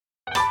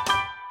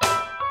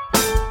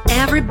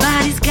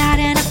Everybody's got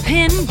an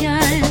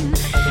opinion.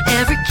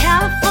 Every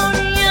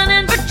Californian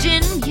and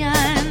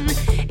Virginian.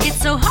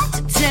 It's so hard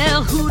to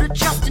tell who to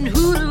trust and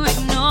who to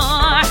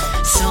ignore.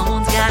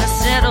 Someone's gotta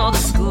settle the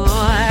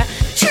score.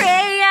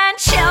 Trey and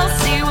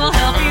Chelsea will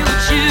help you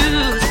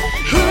choose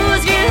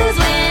whose views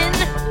win,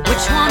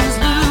 which ones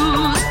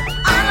lose.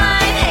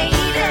 Online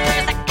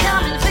haters are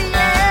coming for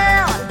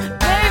you.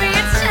 Baby,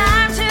 it's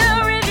time to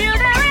review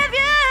the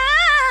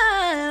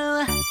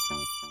review.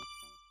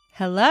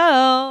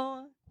 Hello.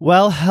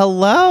 Well,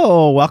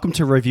 hello. Welcome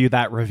to Review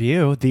That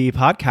Review, the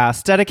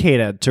podcast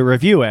dedicated to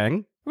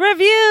reviewing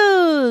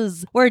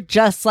Reviews! We're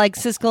just like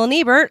Siskel and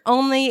Ebert,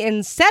 only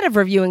instead of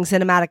reviewing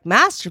cinematic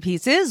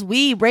masterpieces,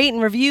 we rate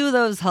and review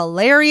those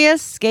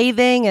hilarious,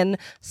 scathing, and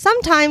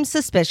sometimes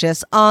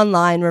suspicious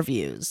online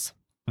reviews.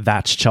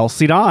 That's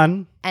Chelsea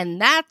Dawn. And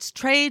that's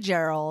Trey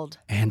Gerald.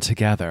 And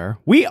together,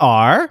 we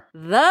are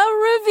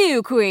The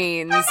Review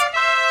Queens.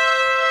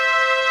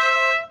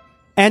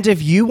 And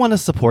if you want to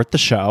support the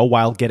show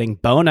while getting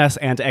bonus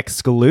and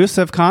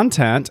exclusive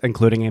content,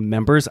 including a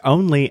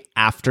members-only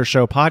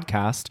after-show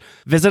podcast,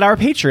 visit our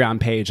Patreon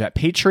page at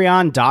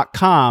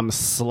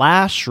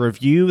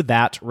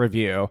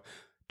patreon.com/reviewthatreview.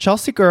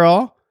 Chelsea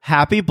girl,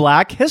 happy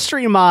Black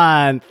History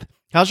Month.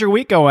 How's your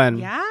week going?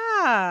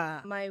 Yeah,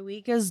 my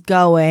week is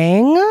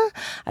going.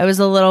 I was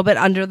a little bit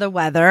under the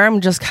weather. I'm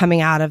just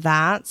coming out of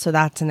that. So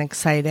that's an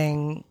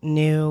exciting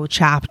new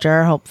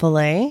chapter,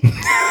 hopefully.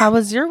 How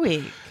was your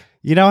week?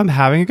 You know, I'm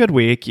having a good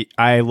week.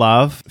 I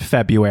love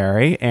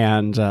February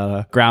and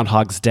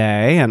Groundhog's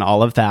Day and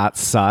all of that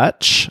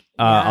such.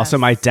 Yes. Also,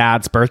 my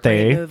dad's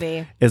birthday Great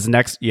movie. is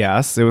next.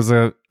 Yes, it was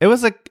an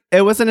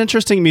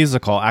interesting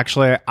musical.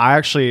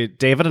 Actually,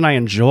 David and I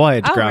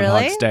enjoyed Oh,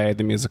 Groundhog's really? Day,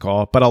 the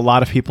musical, but a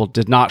lot of people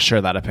did not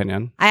share that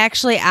opinion. I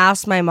actually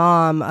asked my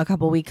mom a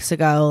couple weeks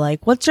ago,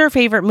 like, what's your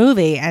favorite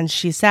movie? And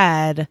she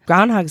said,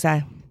 Groundhog's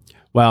Day.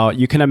 Well,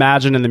 you can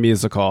imagine in the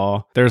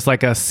musical, there's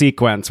like a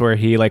sequence where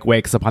he like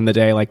wakes up on the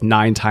day like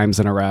 9 times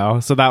in a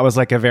row. So that was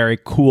like a very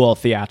cool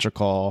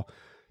theatrical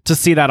to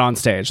see that on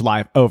stage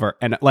live over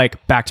and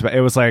like back to back.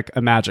 It was like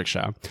a magic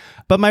show.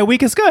 But my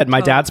week is good.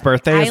 My dad's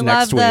birthday is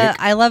next week.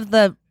 I love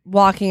the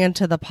walking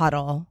into the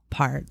puddle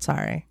part.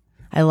 Sorry.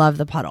 I love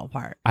the puddle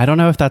part. I don't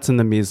know if that's in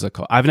the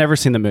musical. I've never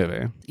seen the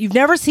movie. You've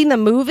never seen the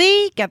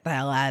movie? Get the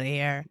hell out of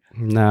here.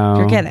 No.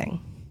 You're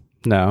kidding.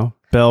 No.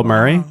 Bill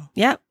Murray? Wow.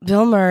 Yep.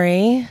 Bill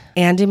Murray,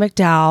 Andy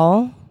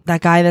McDowell,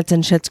 that guy that's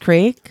in Schitt's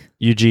Creek,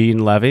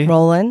 Eugene Levy?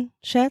 Roland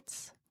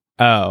Schitt's.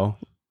 Oh.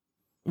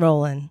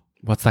 Roland.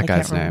 What's that I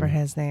guy's can't remember name?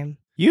 his name.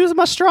 Use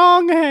my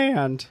strong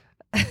hand.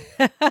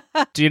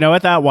 Do you know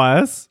what that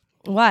was?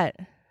 What?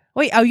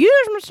 Wait, oh, you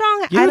use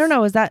strong. I don't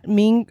know. Is that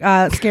mean?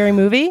 Scary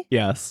Movie?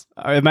 Yes.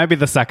 It might be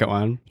the second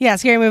one. Yeah,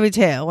 Scary Movie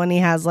 2. When he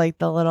has like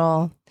the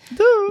little.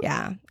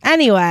 Yeah.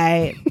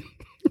 Anyway,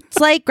 it's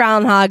like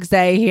Groundhog's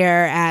Day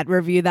here at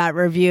Review That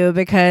Review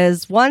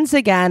because once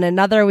again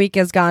another week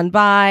has gone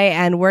by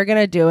and we're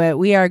gonna do it.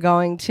 We are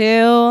going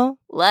to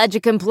Lodge a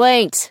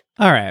complaint.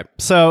 All right.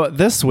 So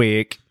this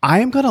week, I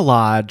am going to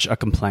lodge a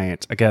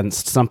complaint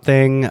against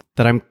something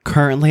that I'm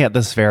currently at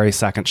this very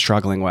second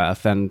struggling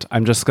with. And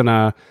I'm just going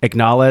to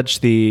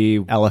acknowledge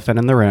the elephant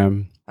in the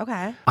room.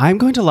 Okay. I'm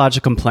going to lodge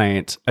a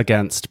complaint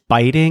against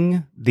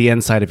biting the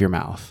inside of your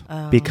mouth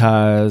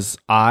because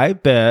I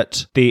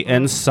bit the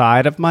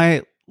inside of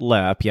my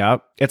lip.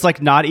 Yep. It's like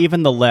not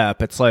even the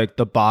lip. It's like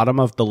the bottom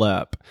of the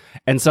lip.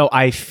 And so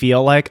I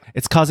feel like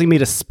it's causing me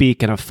to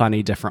speak in a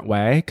funny, different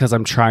way because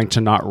I'm trying to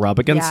not rub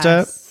against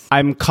it.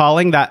 I'm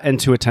calling that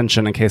into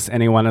attention in case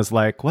anyone is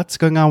like, what's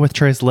going on with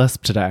Trey's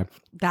lisp today?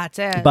 That's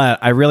it. But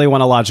I really want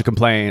to lodge a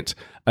complaint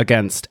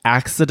against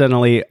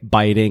accidentally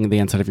biting the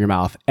inside of your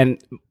mouth. And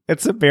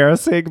it's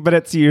embarrassing, but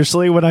it's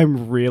usually when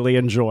I'm really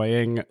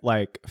enjoying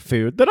like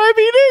food that I'm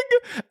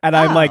eating and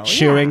I'm like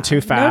chewing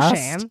too fast. No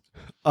shame.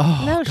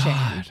 Oh, No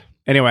God. shame.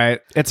 Anyway,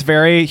 it's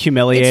very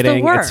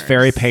humiliating. It's the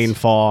very worst.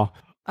 painful.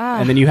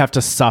 And then you have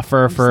to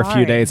suffer for a few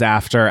sorry. days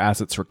after as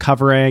it's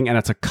recovering. And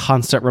it's a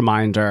constant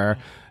reminder.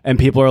 And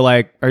people are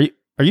like, are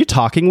you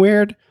talking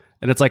weird?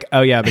 And it's like,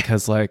 oh yeah,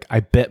 because like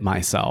I bit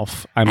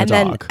myself. I'm a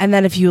dog. And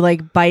then if you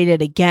like bite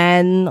it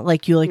again,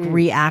 like you like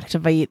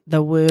reactivate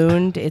the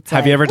wound. It's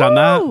Have like, you ever done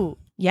that? "Woo!"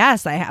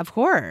 Yes, I have. Of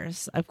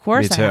course. Me I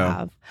too.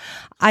 have.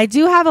 I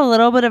do have a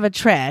little bit of a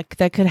trick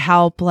that could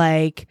help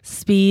like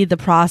speed the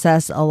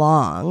process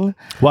along.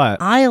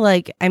 What?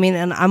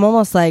 And I'm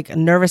almost like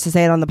nervous to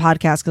say it on the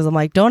podcast because I'm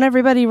like, don't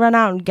everybody run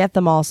out and get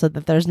them all so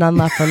that there's none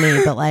left for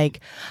me. But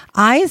like,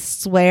 I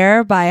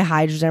swear by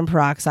hydrogen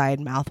peroxide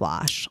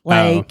mouthwash.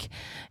 Like,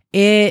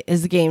 it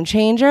is a game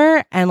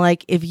changer. And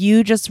like, if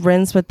you just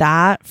rinse with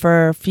that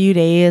for a few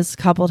days,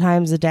 couple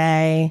times a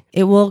day,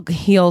 it will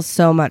heal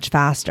so much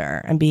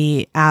faster and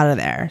be out of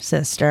there,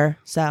 sister.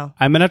 So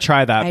I'm going to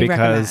try that I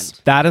because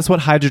recommend. that is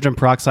what hydrogen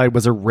peroxide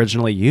was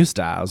originally used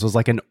as. It was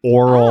like an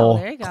oral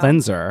there you go.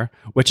 cleanser,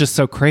 which is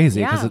so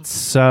crazy because Yeah. it's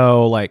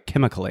so like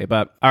chemically.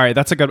 But all right,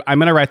 I'm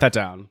going to write that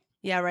down.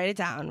 Yeah, write it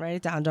down. Write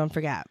it down. Don't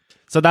forget.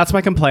 So that's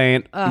my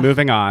complaint.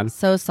 Moving on.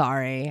 So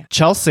sorry.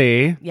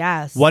 Chelsea,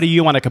 Yes. what do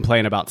you want to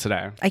complain about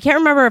today? I can't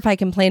remember if I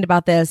complained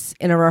about this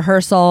in a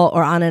rehearsal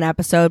or on an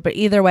episode, but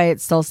either way,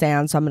 it still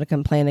stands. So I'm going to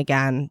complain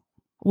again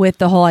with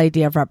the whole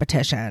idea of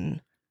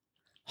repetition.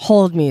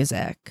 Hold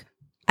music.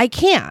 I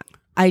can't.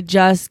 I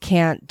just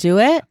can't do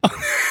it.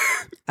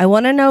 I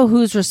want to know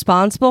who's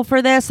responsible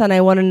for this, and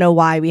I want to know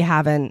why we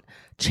haven't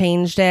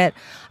changed it.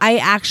 I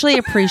actually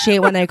appreciate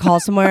when I call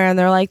somewhere and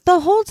they're like, the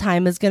whole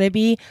time is going to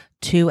be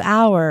 2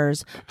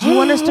 hours. Do you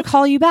want us to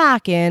call you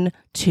back in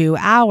 2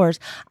 hours?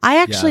 I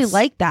actually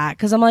like that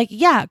because I'm like,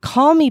 yeah,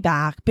 call me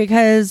back,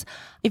 because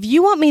if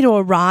you want me to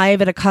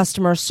arrive at a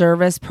customer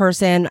service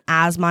person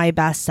as my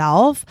best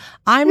self,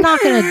 I'm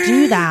not going to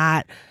do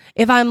that.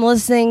 If I'm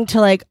listening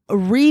to like a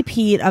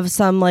repeat of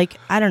some like,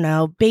 I don't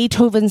know,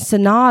 Beethoven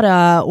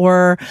sonata,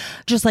 or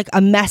just like a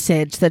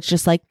message that's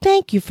just like,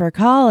 thank you for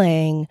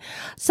calling.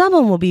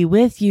 Someone will be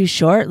with you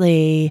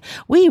shortly.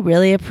 We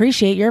really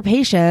appreciate your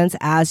patience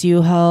as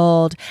you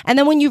hold. And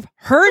then when you've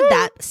heard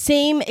that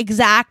same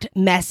exact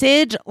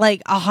message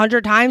like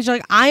 100 times, you're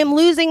like, I am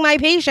losing my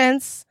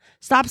patience.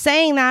 Stop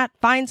saying that.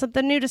 Find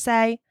something new to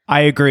say.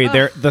 I agree.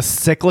 The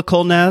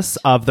cyclicalness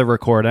of the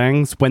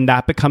recordings, when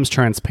that becomes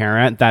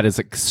transparent, that is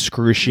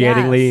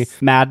excruciatingly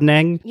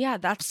maddening. Yeah,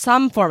 that's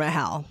some form of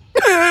hell.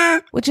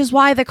 Which is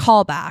why the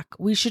callback.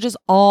 We should just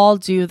all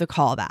do the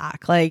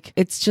callback. Like,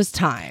 it's just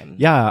time.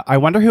 Yeah, I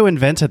wonder who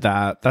invented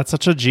that. That's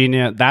such a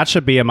genius. That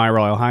should be in My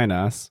Royal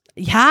Highness.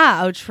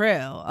 Yeah, oh, true.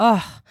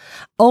 Ugh.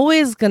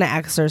 Always gonna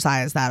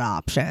exercise that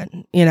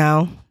option, you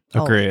know?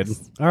 Agreed.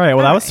 Always. All right,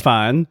 well, that was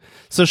fun.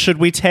 So should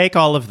we take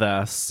all of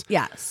this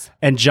Yes.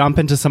 and jump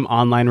into some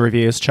online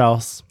reviews,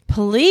 Chels?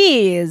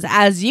 Please.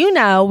 As you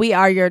know, we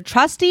are your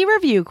trusty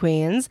review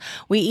queens.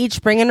 We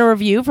each bring in a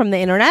review from the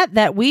internet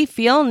that we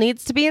feel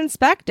needs to be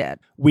inspected.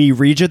 We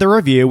read you the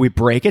review, we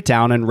break it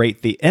down, and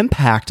rate the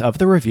impact of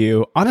the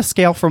review on a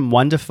scale from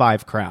 1 to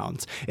 5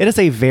 crowns. It is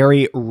a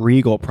very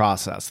regal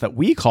process that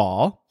we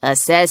call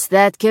Assess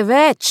that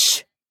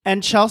kvetch.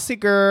 And Chelsea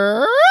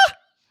girl,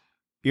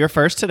 you're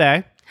first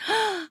today.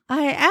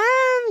 I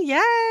am.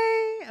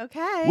 Yay.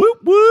 Okay.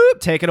 Whoop, whoop.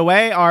 Take it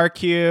away,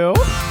 RQ.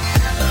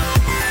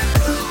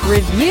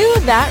 Review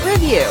that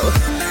review.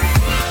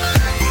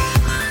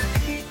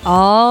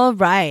 All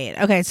right.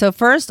 Okay. So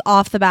first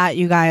off the bat,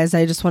 you guys,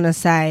 I just want to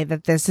say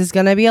that this is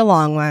going to be a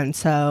long one.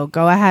 So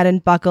go ahead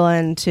and buckle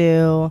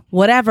into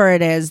whatever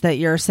it is that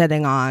you're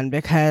sitting on,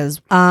 because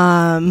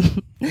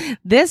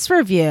this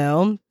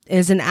review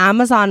is an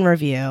Amazon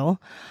review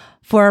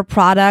for a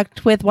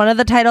product with one of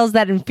the titles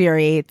that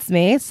infuriates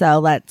me. So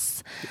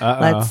let's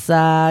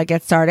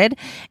get started.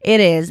 It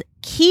is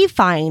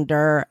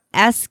Keyfinder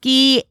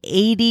Esky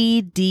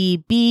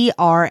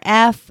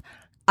 80DBRF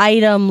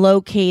item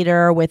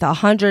locator with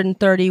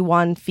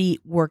 131 feet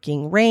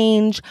working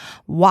range,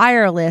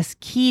 wireless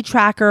key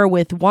tracker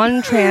with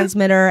 1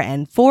 transmitter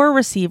and 4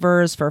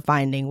 receivers for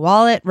finding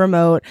wallet,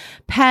 remote,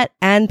 pet,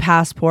 and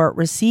passport,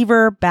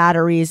 receiver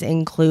batteries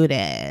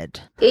included.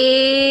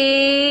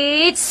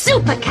 It's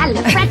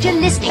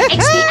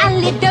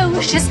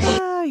supercalifragilisticexpialidocious.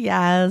 Oh,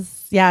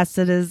 yes,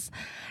 it is.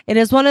 It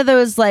is one of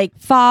those like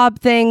fob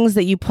things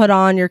that you put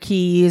on your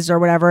keys or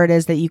whatever it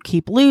is that you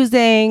keep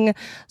losing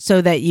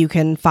so that you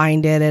can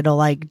find it. It'll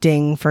like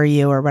ding for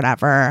you or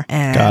whatever.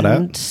 And, Got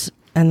it.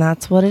 And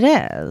that's what it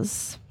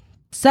is.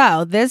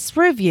 So this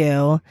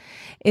review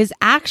is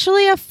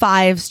actually a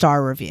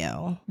 5-star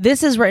review.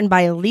 This is written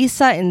by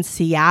Lisa in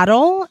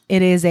Seattle.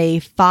 It is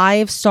a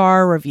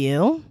 5-star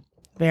review.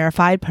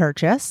 Verified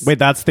purchase. Wait,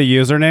 that's the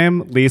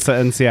username? Lisa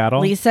in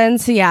Seattle? Lisa in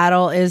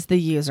Seattle is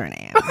the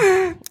username.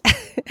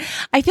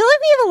 I feel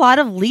like we have a lot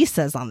of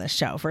Lisas on this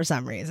show for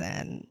some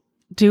reason.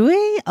 Do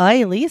we?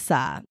 Oi,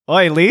 Lisa.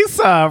 Oi,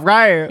 Lisa,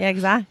 right. Yeah,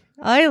 exactly.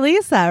 Oi,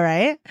 Lisa,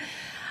 right?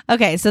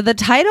 Okay, so the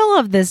title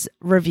of this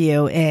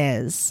review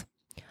is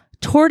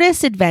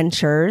Tortoise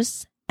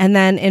Adventures, and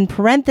then in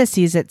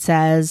parentheses it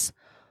says,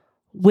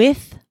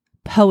 with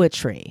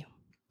poetry.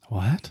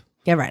 What?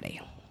 Get ready.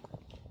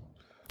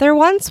 There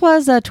once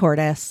was a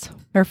tortoise.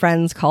 Her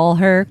friends call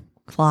her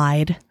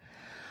Clyde.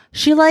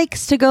 She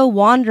likes to go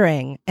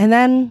wandering and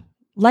then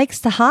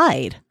likes to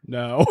hide.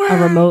 No. A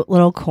remote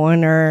little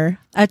corner,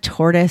 a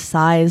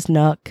tortoise-sized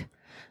nook,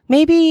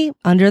 maybe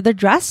under the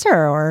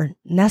dresser or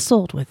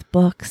nestled with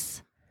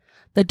books.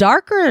 The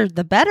darker,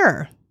 the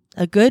better.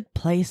 A good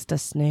place to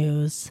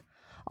snooze.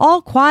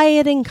 All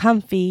quiet and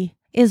comfy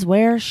is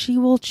where she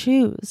will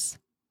choose.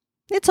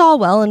 It's all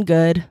well and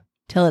good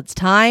till it's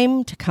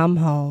time to come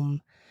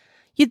home.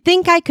 You'd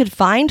think I could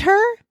find her,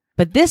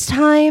 but this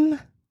time,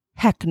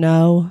 heck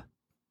no.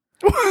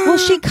 Will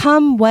she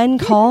come when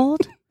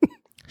called?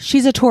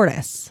 She's a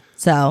tortoise,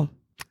 so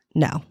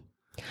no.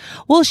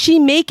 Will she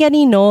make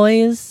any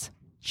noise?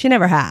 She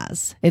never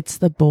has. It's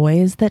the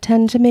boys that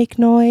tend to make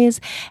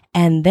noise,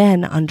 and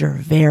then under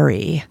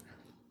very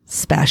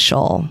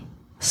special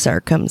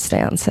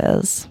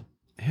circumstances.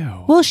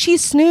 Ew. Will she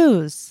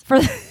snooze?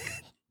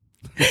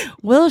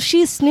 Will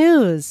she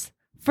snooze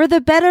for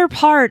the better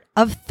part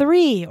of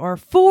 3 or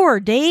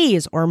 4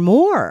 days or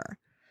more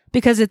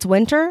because it's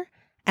winter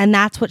and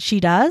that's what she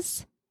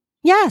does?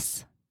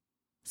 Yes.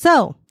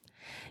 So,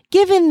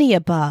 given the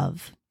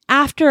above,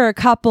 after a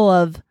couple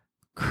of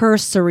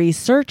cursory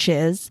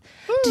searches,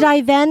 did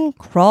I then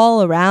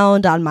crawl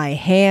around on my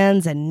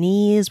hands and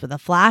knees with a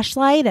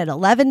flashlight at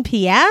 11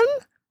 p.m.?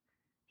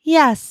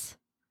 Yes.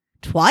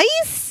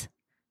 Twice?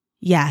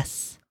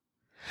 Yes.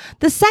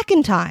 The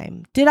second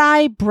time, did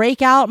I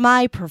break out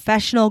my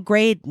professional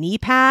grade knee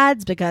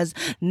pads because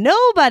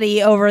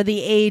nobody over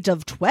the age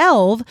of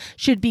 12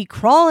 should be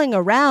crawling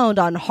around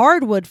on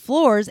hardwood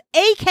floors,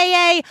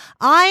 aka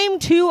I'm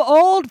too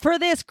old for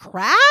this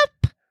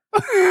crap?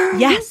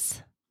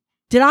 Yes.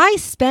 Did I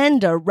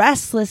spend a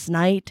restless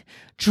night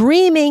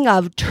dreaming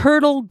of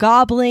turtle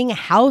gobbling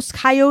house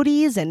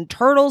coyotes and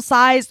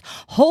turtle-sized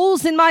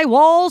holes in my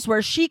walls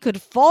where she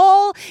could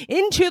fall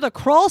into the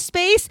crawl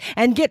space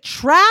and get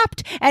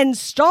trapped and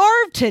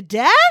starve to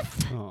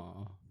death?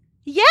 Aw.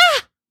 Yeah.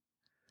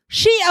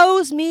 She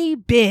owes me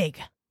big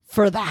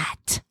for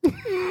that.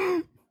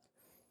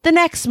 The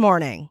next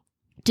morning,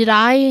 did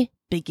I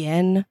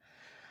begin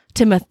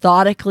to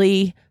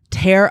methodically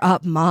tear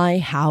up my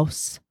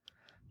house,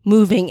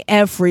 moving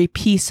every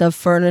piece of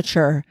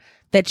furniture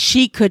that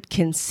she could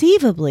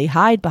conceivably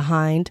hide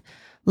behind,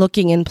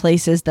 looking in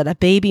places that a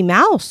baby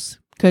mouse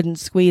couldn't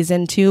squeeze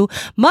into,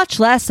 much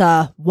less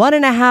a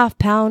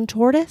 1.5-pound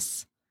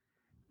tortoise?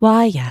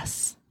 Why,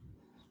 yes.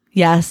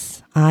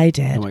 Yes, I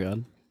did. Oh my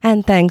God.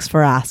 And thanks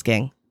for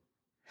asking.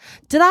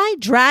 Did I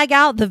drag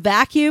out the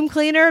vacuum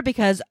cleaner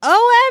because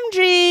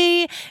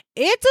OMG,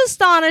 it's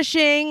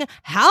astonishing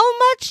how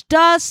much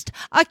dust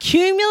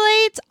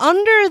accumulates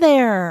under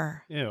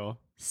there? Ew.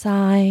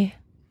 Sigh.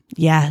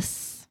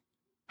 Yes.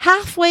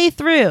 Halfway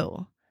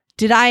through,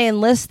 did I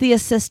enlist the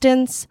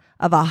assistance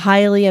of a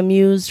highly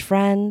amused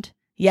friend?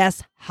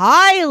 Yes,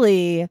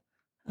 highly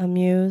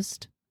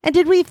amused. And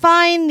did we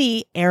find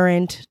the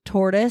errant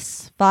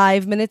tortoise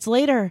 5 minutes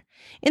later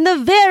in the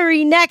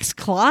very next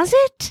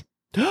closet?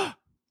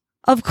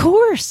 Of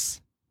course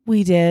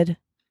we did.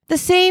 The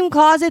same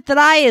closet that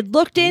I had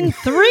looked in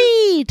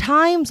 3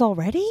 times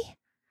already?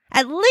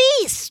 At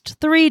least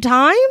 3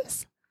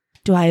 times?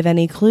 Do I have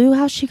any clue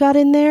how she got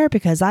in there?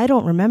 Because I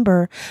don't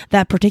remember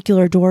that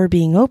particular door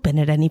being open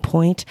at any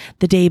point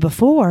the day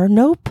before.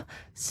 Nope.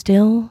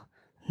 Still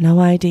no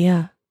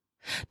idea.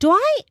 Do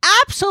I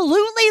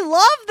absolutely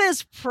love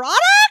this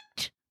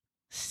product?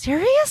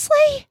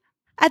 Seriously?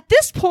 At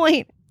this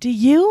point, do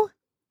you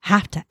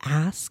have to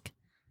ask?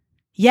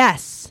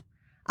 Yes,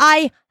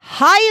 I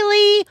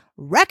highly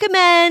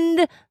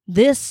recommend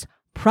this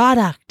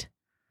product,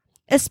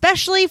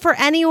 especially for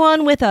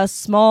anyone with a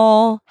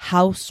small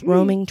house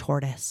roaming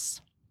tortoise.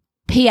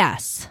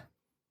 P.S.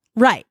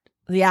 Right,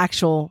 the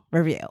actual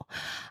review.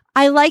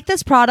 I like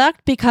this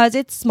product because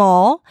it's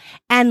small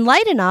and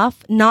light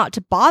enough not to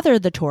bother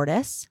the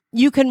tortoise.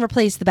 You can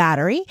replace the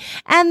battery,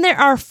 and there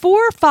are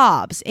 4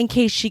 fobs in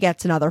case she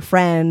gets another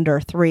friend or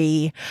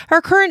 3.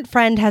 Her current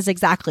friend has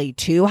exactly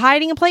 2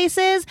 hiding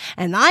places,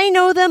 and I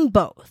know them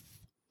both.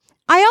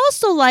 I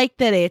also like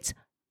that it's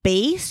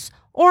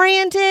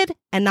base-oriented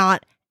and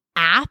not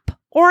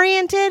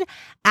app-oriented.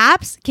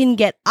 Apps can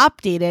get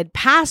updated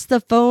past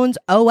the phone's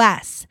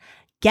OS,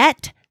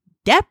 get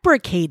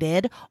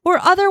deprecated, or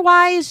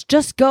otherwise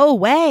just go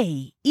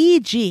away,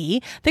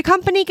 e.g., the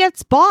company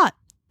gets bought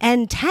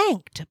and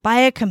tanked by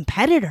a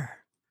competitor.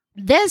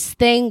 This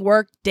thing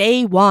worked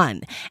day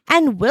 1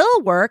 and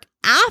will work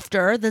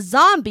after the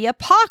zombie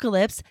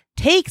apocalypse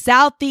takes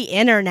out the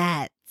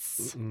internet.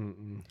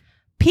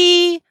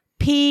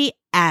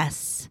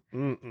 P.P.S.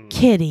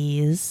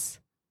 Kitties.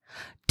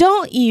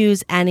 Don't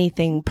use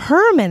anything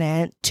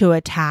permanent to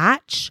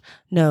attach,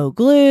 no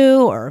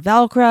glue or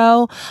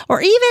Velcro,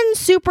 or even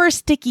super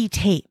sticky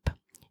tape.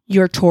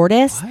 Your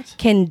tortoise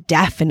can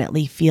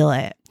definitely feel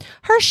it.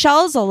 Her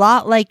shell's a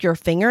lot like your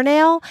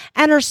fingernail,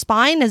 and her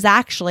spine is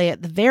actually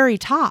at the very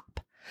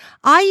top.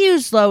 I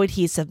used low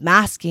adhesive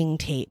masking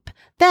tape,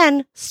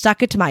 then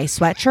stuck it to my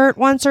sweatshirt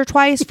once or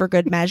twice for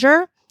good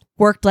measure.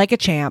 Worked like a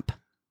champ.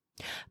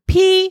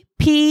 P.P.P.S.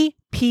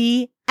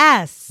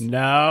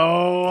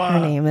 No. Her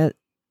name is...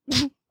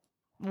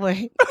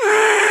 Wait.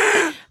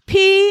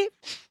 P.P.P.S.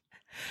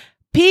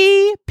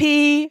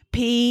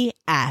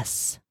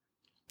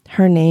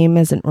 Her name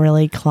isn't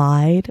really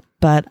Clyde,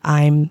 but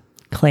I'm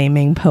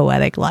claiming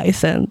poetic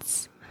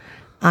license.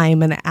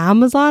 I'm an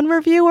Amazon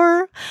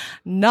reviewer,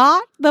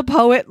 not the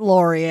poet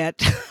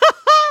laureate.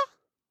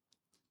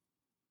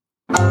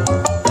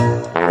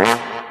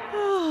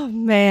 Oh,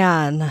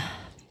 man.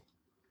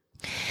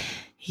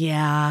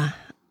 Yeah.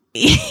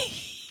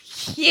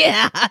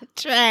 Yeah,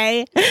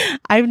 Trey.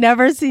 I've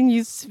never seen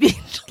you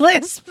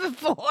speechless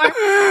before.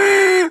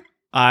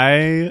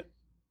 I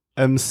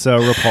am so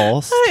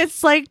repulsed.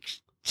 It's like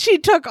she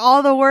took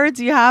all the words,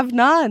 you have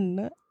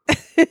none.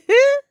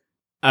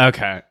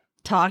 Okay.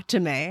 Talk to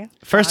me.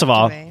 First of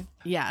all,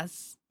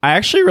 yes. I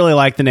actually really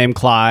like the name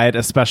Clyde,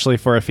 especially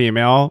for a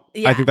female.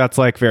 Yeah. I think that's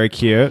like very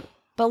cute.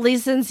 But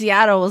Lisa in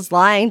Seattle was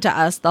lying to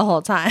us the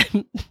whole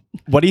time.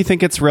 What do you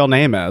think its real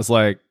name is?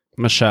 Like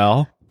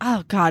Michelle?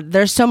 Oh God,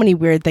 there's so many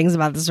weird things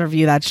about this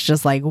review. That's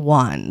just like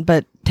one,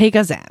 but take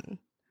us in.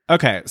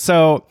 Okay,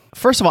 so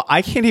first of all,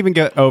 I can't even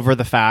get over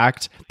the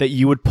fact that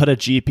you would put a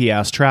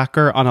GPS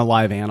tracker on a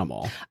live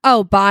animal.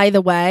 Oh, by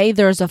the way,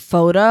 there's a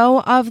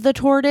photo of the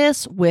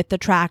tortoise with the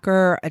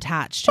tracker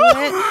attached to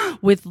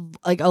it with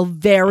like a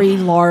very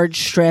large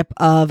strip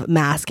of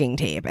masking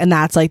tape. And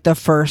that's like the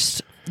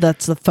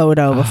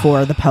photo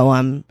before the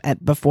poem,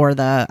 before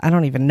the, I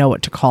don't even know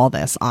what to call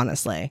this,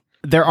 honestly.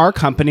 There are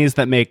companies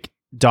that make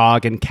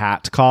dog and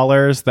cat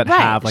collars that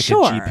have like a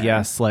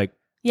GPS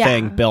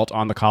thing built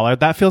on the collar.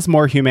 That feels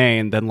more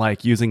humane than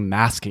like using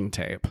masking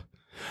tape.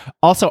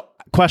 Also,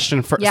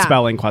 question for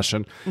spelling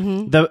question.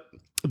 Mm-hmm. The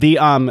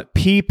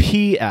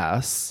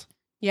PPS.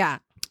 Yeah.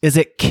 Is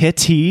it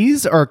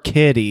kitties or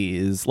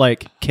kitties?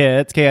 Like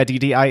kids,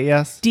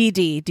 KIDDIES?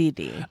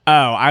 DD. Oh,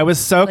 I was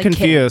so Like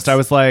confused. kids. I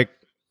was like,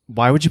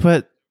 why would you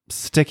put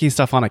sticky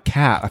stuff on a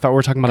cat? I thought we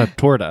were talking about a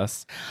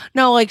tortoise.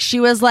 No, like she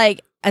was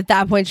like, at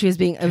that point she was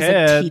being, it was a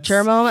Kids.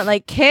 teacher moment.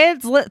 Like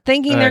kids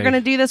thinking they're Aye. going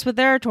to do this with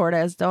their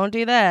tortoise. Don't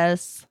do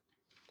this.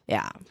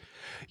 Yeah.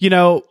 You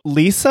know,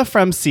 Lisa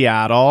from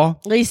Seattle.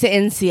 Lisa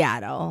in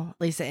Seattle.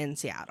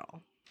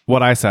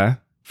 What'd I say?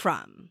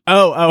 From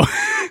Oh.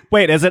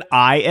 Wait, is it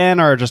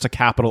IN or just a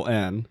capital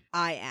N?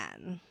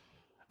 IN.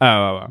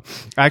 Oh.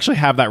 I actually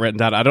have that written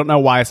down. I don't know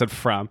why I said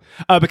from.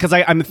 Oh, because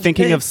I'm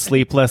thinking of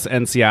Sleepless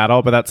in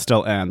Seattle, but that's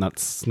still N.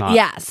 That's not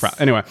Yes. from.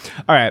 Anyway,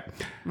 all right.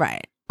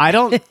 Right. I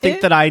don't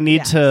think that I need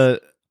Yes.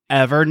 to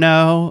ever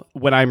know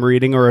when I'm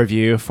reading a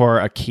review for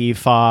a key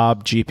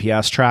fob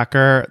GPS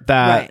tracker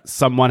that Right.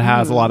 someone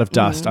has a lot of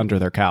dust under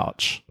their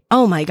couch.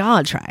 Oh my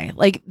God, Trey.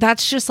 Like,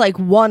 that's just like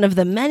one of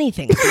the many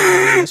things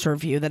in this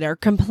review that are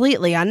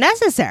completely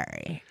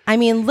unnecessary. I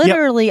mean,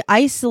 literally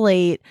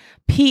isolate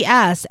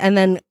PS and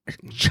then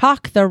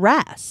chuck the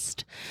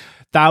rest.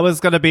 That was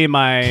going to be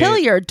my... Kill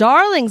your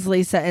darlings,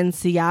 Lisa in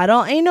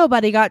Seattle. Ain't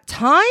nobody got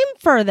time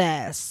for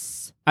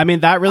this. I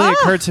mean, that really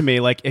occurred to me.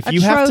 Like, if you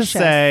have to Atrocious.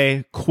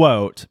 say,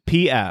 quote,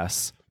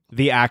 PS,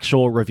 the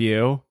actual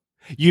review,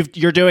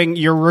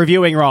 you're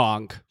reviewing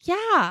wrong.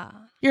 Yeah.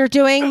 You're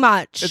doing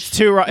much. It's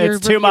too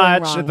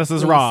much. This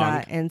is Lisa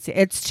wrong.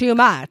 It's too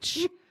much.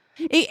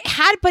 It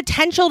had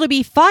potential to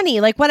be funny.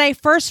 Like when I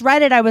first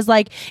read it, I was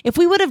like, if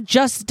we would have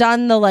just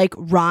done the like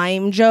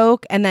rhyme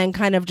joke and then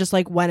kind of just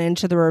like went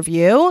into the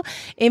review,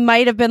 it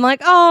might have been like,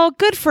 oh,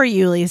 good for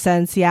you, Lisa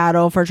in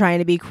Seattle, for trying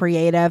to be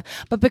creative.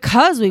 But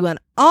because we went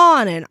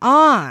on and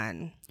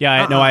on.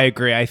 Yeah, no, I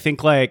agree. I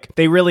think like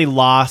they really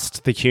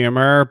lost the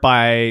humor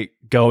by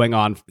going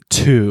on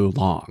too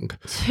long.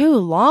 Too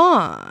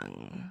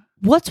long.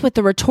 What's with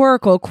the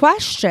rhetorical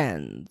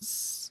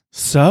questions?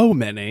 So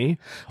many.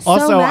 So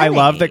Also, I many.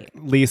 love that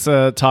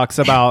Lisa talks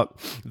about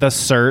the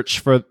search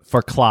for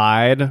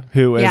Clyde,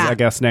 who is, I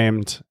guess,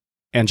 named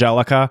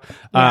Angelica.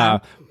 Yeah.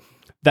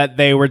 That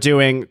they were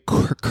doing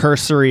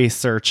cursory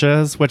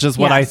searches, which is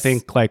what I Yes.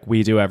 think like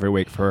we do every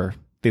week for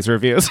these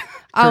reviews.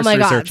 Oh my Cursory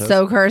God, searches.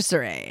 so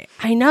cursory.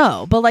 I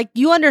know, but like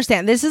you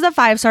understand, this is a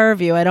 5-star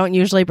review. I don't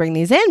usually bring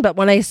these in, but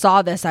when I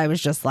saw this, I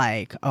was just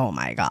like, oh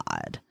my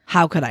God,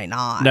 how could I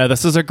not? No,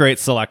 this is a great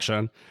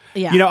selection.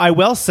 Yeah. You know, I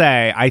will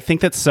say, I think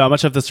that so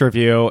much of this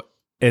review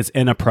is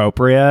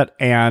inappropriate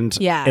and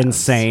Yes.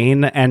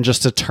 insane and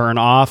just a turn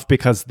off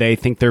because they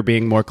think they're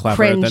being more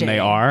clever than Cringy. they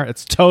are.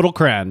 It's total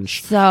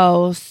cringe.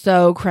 So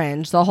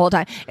cringe the whole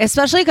time,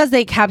 especially because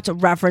they kept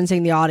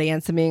referencing the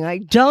audience and being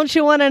like, don't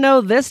you want to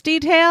know this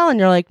detail? And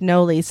you're like,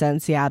 no, Lisa in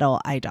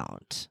Seattle, I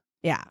don't.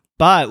 Yeah.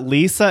 But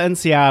Lisa in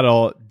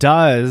Seattle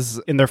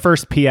does, in their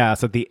first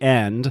PS at the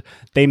end,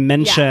 they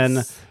mention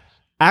Yes.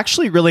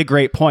 actually really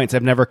great points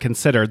I've never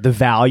considered. The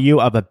value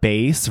of a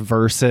base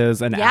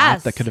versus an app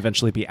Yes. that could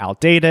eventually be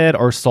outdated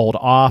or sold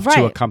off to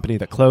a Right. company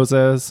that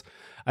closes.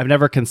 I've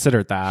never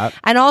considered that.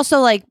 And also,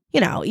 like, you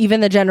know,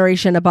 even the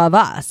generation above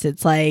us,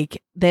 it's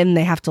like, then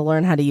they have to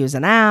learn how to use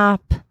an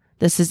app.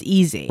 This is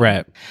easy.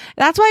 Right.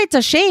 That's why it's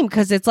a shame,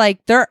 because it's like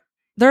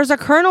there's a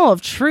kernel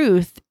of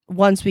truth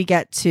once we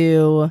get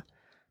to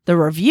the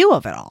review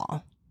of it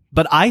all.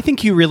 But I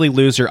think you really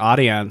lose your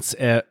audience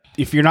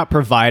if you're not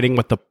providing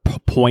what the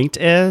point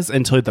is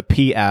until the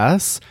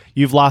PS.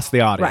 You've lost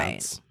the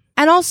audience.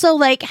 And also,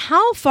 like,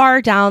 how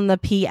far down the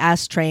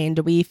PS train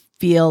do we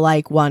feel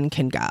like one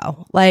can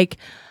go? Like,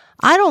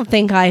 I don't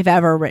think I've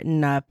ever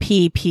written a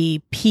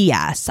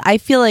PPPS. I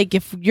feel like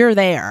if you're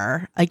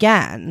there,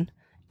 again,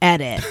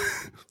 edit.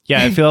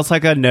 Yeah, it feels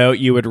like a note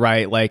you would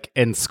write like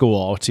in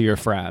school to your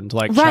friend,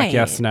 like Right. check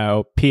yes,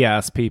 no,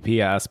 PS,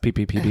 PPS,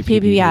 PPPPPS.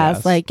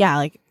 PPS, like, yeah,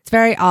 like, it's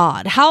very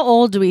odd. How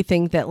old do we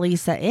think that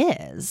Lisa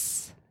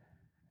is?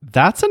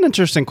 That's an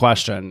interesting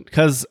question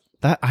because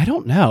I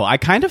don't know. I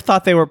kind of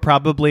thought they were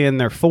probably in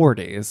their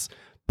 40s,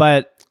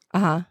 but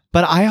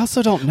I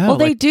also don't know. Well,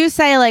 they like, do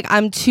say, like,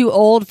 I'm too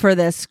old for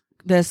this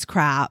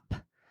crap.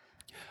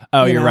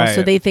 oh, you you're know, right.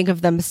 So they think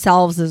of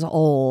themselves as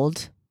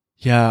old.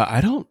 Yeah, I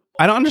don't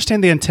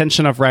understand the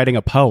intention of writing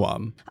a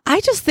poem. I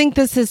just think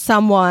this is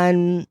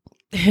someone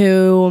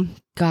who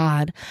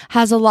God,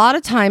 has a lot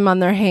of time on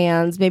their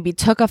hands, maybe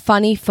took a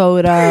funny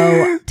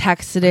photo,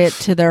 texted it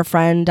to their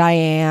friend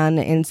Diane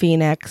in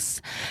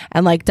Phoenix.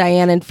 And like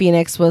Diane in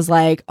Phoenix was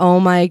like, oh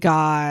my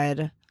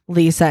God,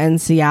 Lisa in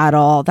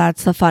Seattle,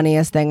 that's the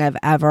funniest thing I've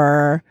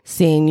ever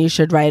seen. You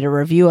should write a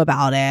review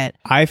about it.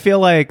 I feel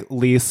like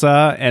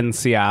Lisa in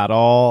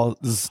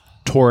Seattle's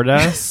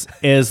tortoise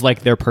is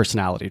like their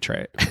personality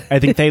trait. I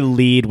think they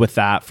lead with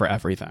that for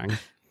everything.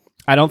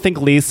 I don't think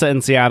Lisa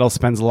in Seattle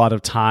spends a lot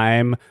of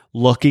time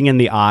looking in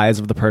the eyes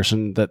of the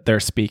person that they're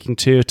speaking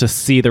to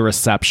see the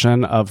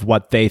reception of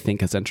what they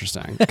think is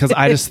interesting. Because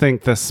I just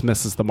think this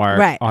misses the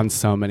mark on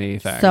so many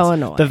things. So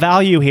annoying. The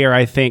value here,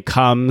 I think,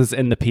 comes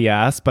in the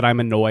PS, but I'm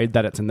annoyed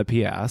that it's in the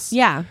PS.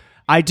 Yeah.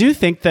 I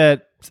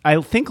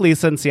think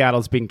Lisa in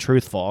Seattle is being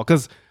truthful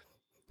because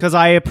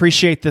I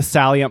appreciate the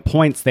salient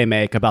points they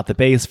make about the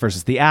base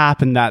versus the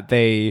app, and that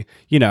they,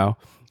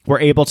 were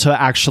able to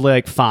actually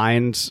like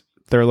find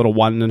their little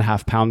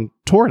 1.5 pound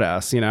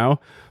tortoise,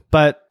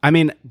 But I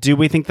mean, do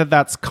we think that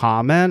that's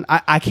common?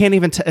 I can't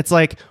even. It's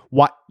like,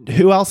 what?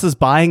 Who else is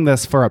buying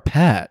this for a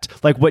pet?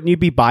 Like, wouldn't you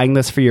be buying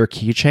this for your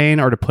keychain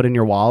or to put in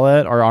your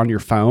wallet or on your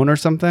phone or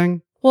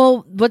something?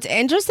 Well, what's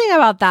interesting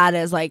about that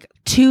is like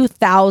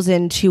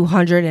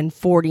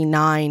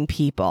 2,249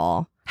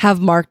 people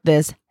have marked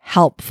this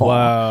helpful.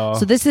 Whoa.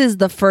 So this is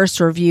the first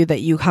review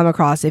that you come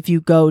across if you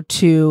go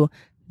to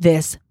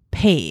this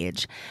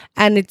page.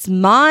 And it's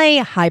my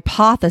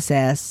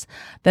hypothesis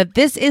that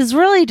this is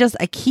really just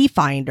a key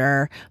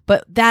finder.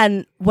 But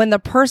then when the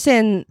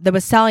person that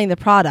was selling the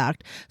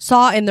product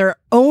saw in their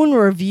own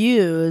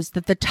reviews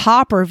that the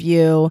top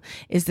review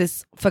is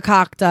this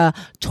Fakakta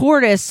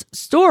tortoise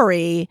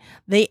story,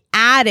 they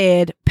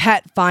added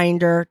Pet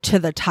Finder to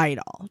the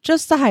title.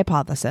 Just a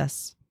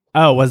hypothesis.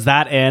 Oh, was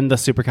that in the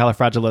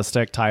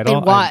supercalifragilistic title?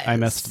 It was. I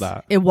missed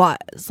that. It was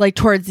like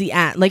towards the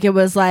end. Like it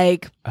was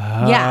like,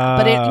 yeah,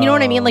 but you know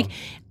what I mean? Like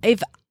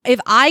if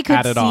I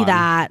could see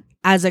that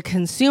as a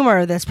consumer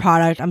of this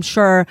product, I'm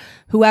sure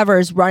whoever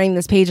is running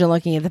this page and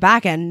looking at the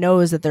back end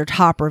knows that their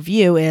top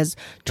review is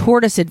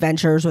Tortoise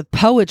Adventures with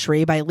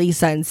Poetry by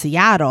Lisa in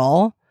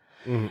Seattle.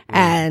 Mm-hmm.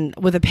 And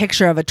with a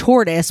picture of a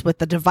tortoise with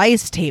the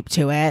device taped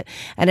to it,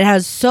 and it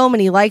has so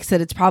many likes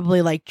that it's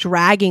probably like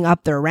dragging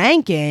up their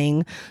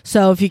ranking.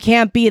 So if you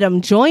can't beat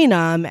them, join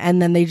them,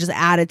 and then they just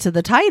add it to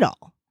the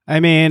title. I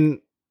mean,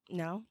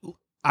 no,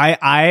 I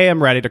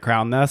am ready to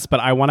crown this, but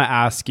I want to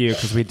ask you,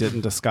 because we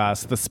didn't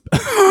discuss this.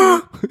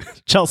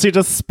 Chelsea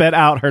just spit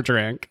out her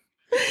drink.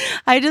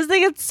 I just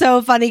think it's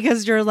so funny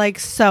because you're like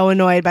so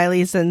annoyed by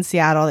Lisa in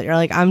Seattle that you're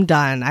like, I'm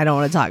done. I don't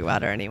want to talk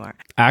about her anymore.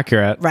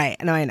 Accurate. Right.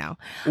 No, I know.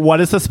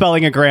 What is the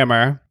spelling and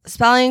grammar?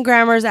 Spelling and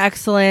grammar is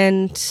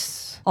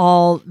excellent.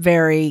 All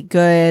very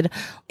good.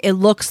 It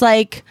looks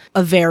like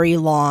a very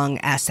long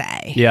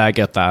essay. Yeah, I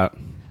get that.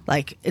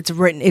 Like it's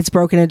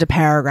broken into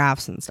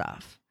paragraphs and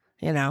stuff,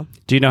 Do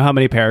you know how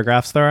many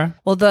paragraphs there are?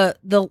 Well,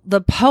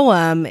 the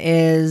poem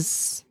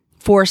is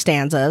 4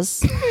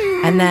 stanzas.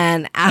 And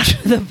then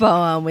after the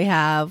poem, we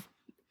have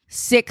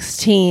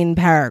 16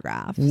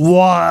 paragraphs.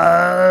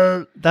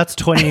 What? That's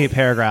 28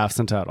 paragraphs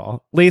in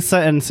total.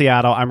 Lisa in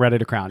Seattle, I'm ready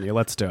to crown you.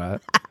 Let's do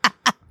it.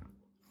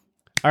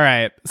 All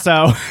right.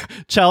 So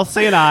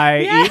Chelsea and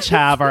I each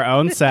have our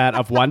own set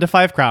of 1 to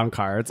 5 crown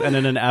cards. And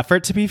in an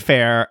effort to be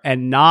fair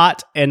and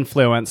not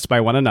influenced by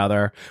one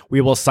another,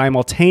 we will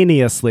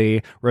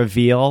simultaneously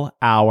reveal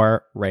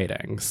our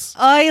ratings.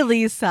 Oi,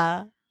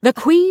 Lisa. The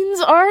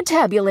queens are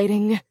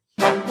tabulating.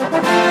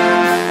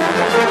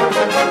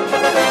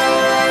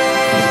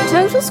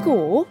 Total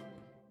score.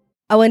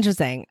 Oh,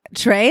 interesting.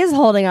 Trey is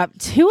holding up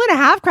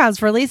 2.5 crowns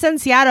for Lisa in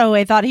Seattle, who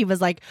I thought he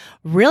was like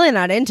really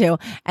not into.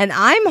 And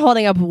I'm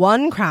holding up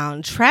 1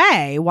 crown.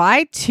 Trey,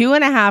 why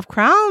 2.5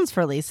 crowns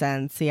for Lisa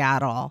in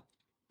Seattle?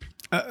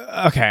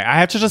 Okay, I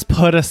have to just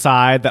put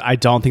aside that I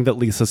don't think that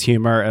Lisa's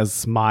humor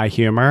is my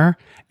humor.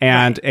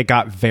 And it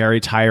got very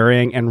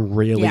tiring and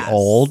really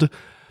old.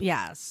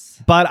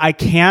 Yes. But I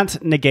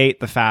can't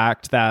negate the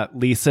fact that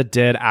Lisa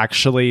did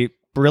actually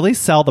really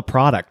sell the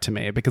product to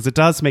me, because it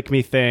does make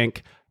me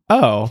think,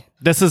 oh,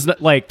 this is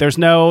like, there's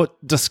no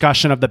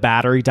discussion of the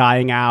battery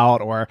dying out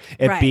or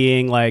it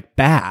being like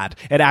bad.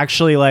 It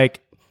actually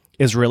like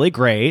is really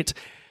great.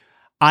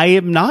 I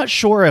am not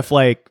sure if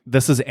like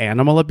this is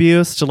animal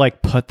abuse to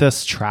like put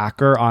this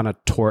tracker on a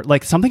tortoise.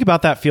 Like something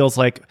about that feels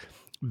like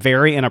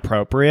very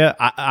inappropriate.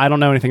 I don't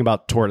know anything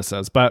about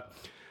tortoises, but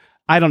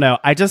I don't know.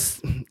 I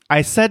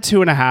said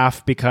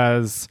 2.5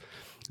 because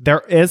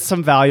there is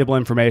some valuable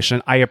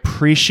information. I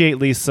appreciate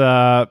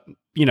Lisa,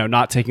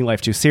 not taking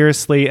life too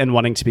seriously and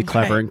wanting to be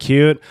clever and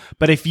cute.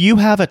 But if you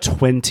have a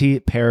 20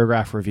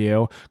 paragraph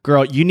review,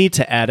 girl, you need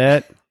to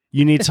edit.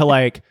 You need to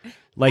like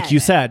you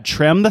said,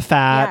 trim the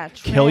fat,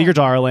 kill your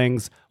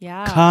darlings.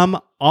 Yeah.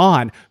 Come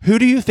on. Who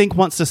do you think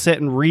wants to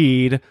sit and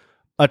read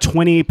a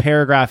 20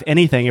 paragraph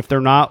anything if they're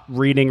not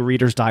reading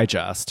Reader's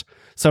Digest?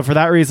 So for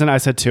that reason, I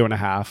said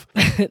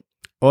 2.5.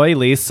 Oi,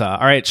 Lisa.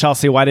 All right,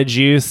 Chelsea, why did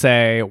you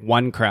say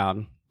 1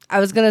 crown? I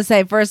was going to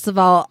say, first of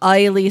all,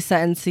 oi, Lisa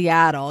in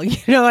Seattle. You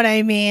know what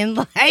I mean?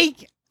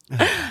 Like,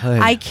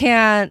 I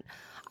can't.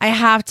 I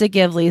have to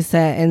give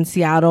Lisa in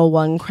Seattle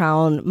one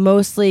crown,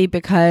 mostly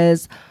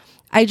because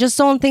I just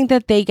don't think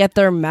that they get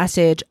their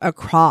message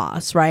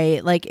across,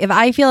 right? Like if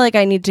I feel like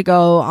I need to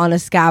go on a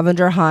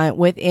scavenger hunt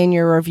within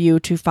your review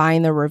to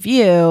find the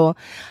review,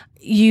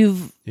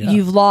 you've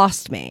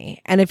lost me.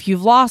 And if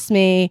you've lost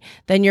me,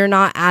 then you're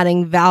not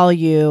adding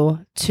value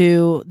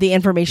to the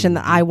information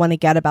that I want to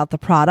get about the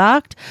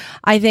product.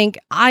 I think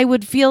I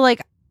would feel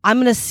like I'm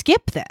going to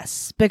skip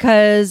this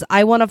because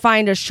I want to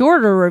find a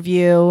shorter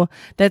review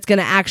that's going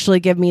to actually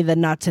give me the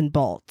nuts and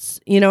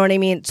bolts. You know what I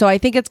mean? So I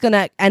think it's going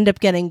to end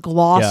up getting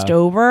glossed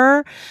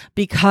over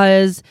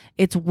because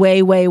it's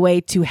way, way,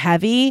 way too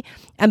heavy.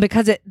 And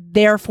because it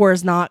therefore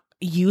is not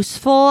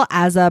useful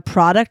as a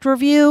product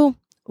review.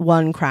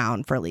 One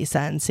crown for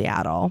Lisa in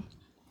Seattle.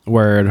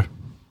 Word.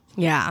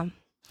 Yeah.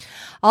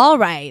 All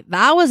right.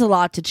 That was a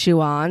lot to chew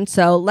on.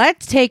 So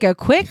let's take a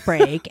quick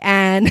break.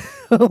 And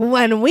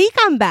when we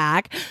come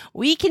back,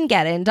 we can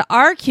get into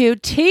our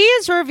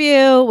QT's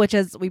review, which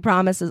is, we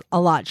promise, is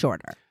a lot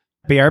shorter.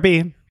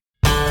 BRB.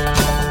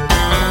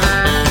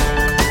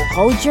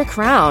 Hold your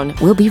crown.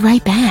 We'll be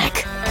right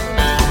back.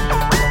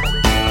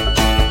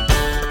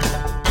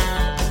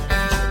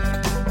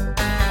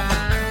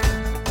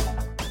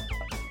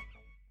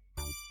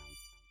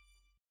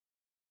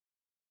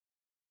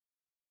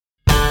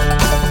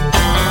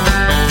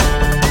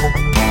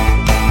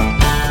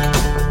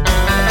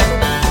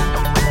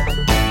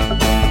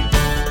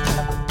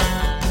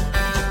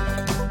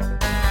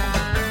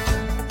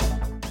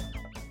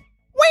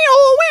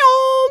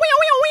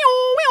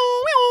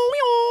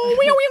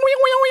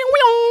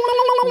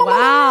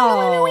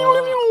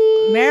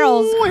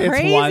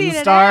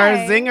 One-star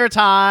zinger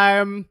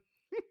time.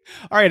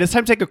 All right, it's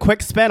time to take a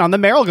quick spin on the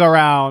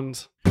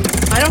merry-go-round.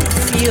 I don't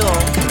feel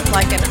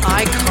like an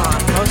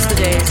icon. Most of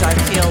the days I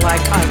feel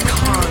like I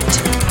can't.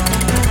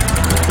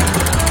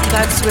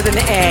 That's with an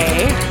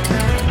A.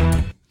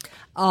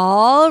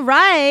 All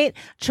right.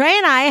 Trey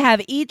and I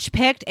have each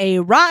picked a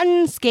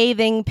rotten,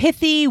 scathing,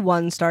 pithy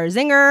one-star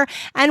zinger.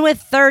 And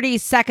with 30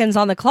 seconds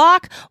on the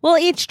clock, we'll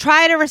each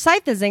try to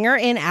recite the zinger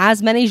in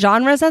as many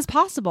genres as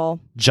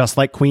possible. Just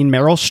like Queen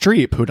Meryl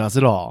Streep, who does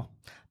it all.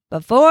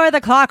 Before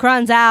the clock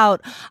runs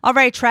out. All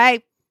right,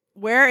 Trey,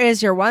 where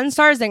is your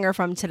one-star zinger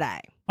from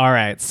today? All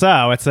right,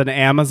 so it's an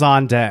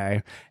Amazon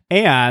day,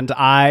 and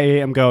I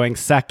am going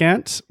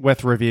second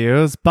with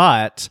reviews,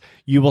 but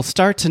you will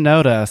start to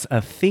notice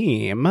a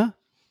theme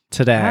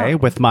today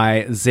with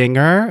my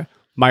zinger,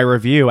 my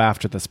review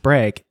after this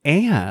break,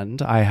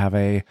 and I have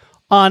a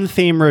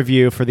on-theme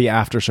review for the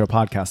After Show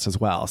podcast as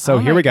well. So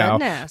here we go.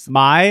 Goodness.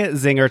 My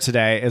zinger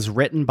today is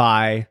written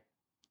by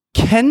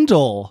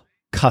Kendall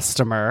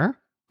Customer.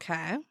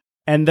 Okay.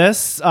 And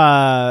this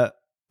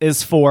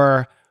is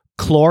for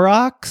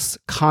Clorox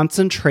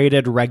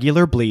Concentrated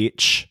Regular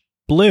Bleach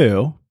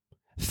Blue,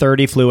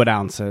 30 fluid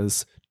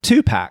ounces,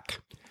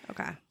 2-pack.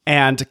 Okay.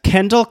 And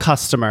Kendall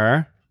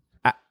Customer.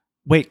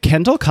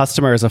 Kendall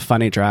Customer is a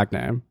funny drag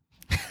name.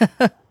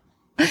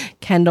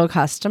 Kendall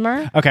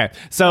Customer. Okay.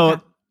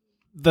 So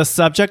the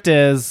subject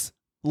is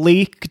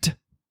leaked,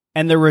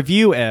 and the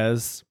review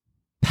is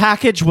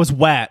package was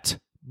wet.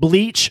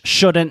 Bleach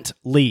shouldn't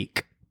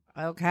leak.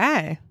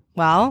 Okay.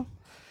 Well,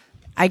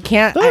 I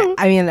can't.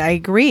 I mean, I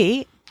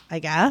agree, I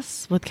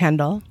guess, with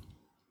Kendall.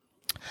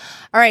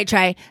 All right,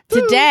 Trey.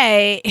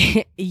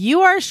 Today,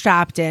 you are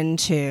strapped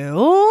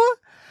into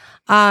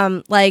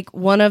like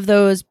one of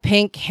those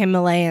pink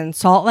Himalayan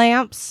salt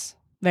lamps.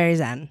 Very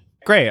zen.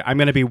 Great. I'm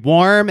going to be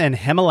warm and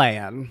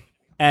Himalayan.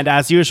 And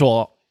as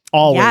usual,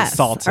 always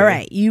salty. All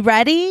right. You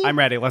ready? I'm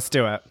ready. Let's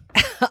do it.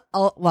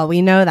 Oh, well,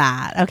 we know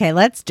that. Okay,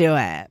 let's do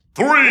it.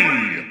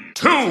 3,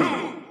 2,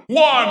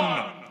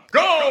 1,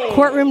 go!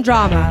 Courtroom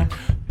drama.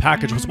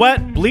 Package was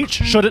wet. Bleach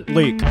shouldn't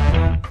leak.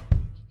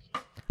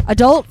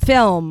 Adult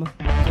film.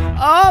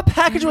 Oh,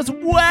 package was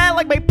wet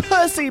like my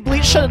pussy.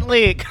 Bleach shouldn't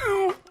leak.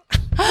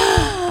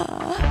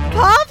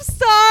 Pop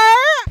star.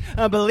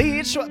 A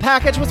bleach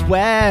package was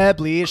wet.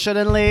 Bleach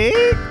shouldn't leak.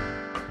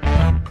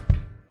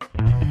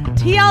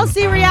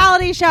 TLC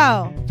reality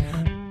show.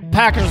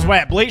 Package was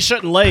wet. Bleach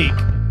shouldn't leak.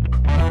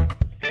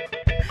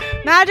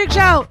 Magic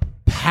show.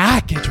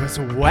 Package was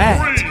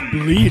wet.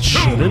 Bleach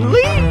shouldn't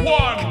leak.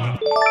 1.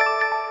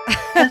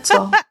 That's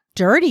all.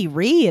 Dirty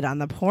read on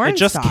the porn It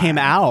just star. came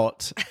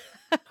out.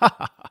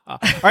 All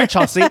right,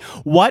 Chelsea,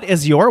 what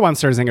is your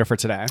one-star zinger for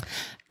today?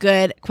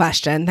 Good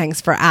question.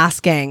 Thanks for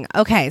asking.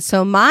 Okay,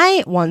 so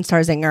my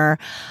one-star zinger,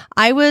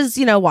 I was,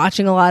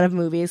 watching a lot of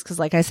movies because,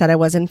 like I said, I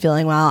wasn't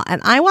feeling well.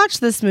 And I watched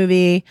this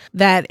movie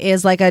that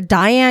is like a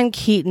Diane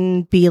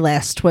Keaton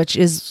B-list, which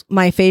is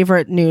my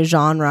favorite new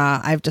genre,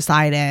 I've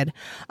decided.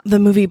 The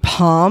movie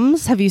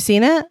Palms. Have you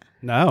seen it?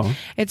 No.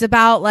 It's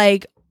about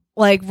like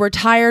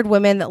retired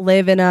women that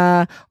live in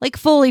a like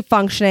fully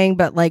functioning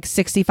but like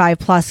 65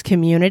 plus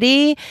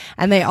community,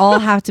 and they all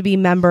have to be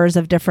members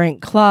of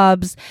different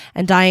clubs,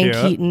 and Diane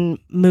Cute. Keaton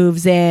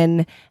moves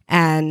in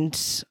and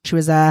she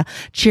was a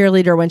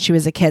cheerleader when she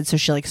was a kid. So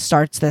she like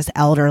starts this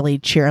elderly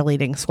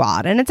cheerleading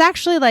squad. And it's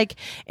actually like,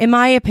 in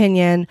my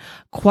opinion,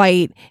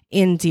 quite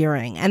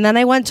endearing. And then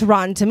I went to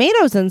Rotten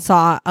Tomatoes and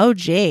saw, oh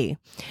gee,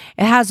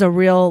 it has a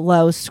real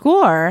low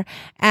score.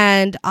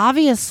 And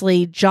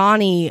obviously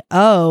Johnny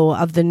O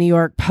of the New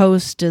York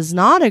Post does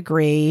not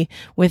agree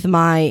with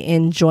my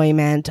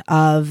enjoyment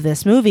of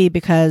this movie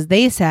because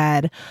they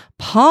said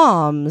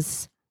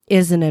Palms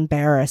is an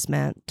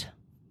embarrassment.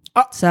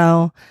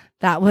 So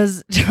that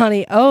was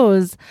Johnny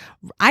O's.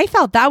 I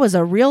felt that was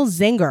a real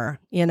zinger,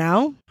 you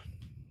know?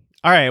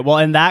 All right. Well,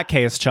 in that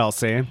case,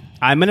 Chelsea,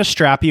 I'm going to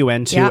strap you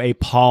into a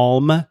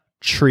palm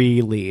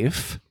tree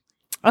leaf.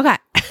 Okay.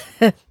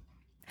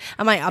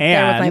 Am I up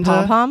there with my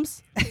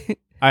pom-poms?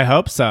 I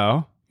hope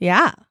so.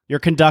 Yeah. You're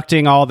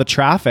conducting all the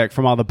traffic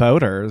from all the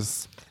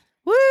boaters.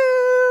 Woo!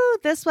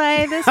 This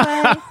way, this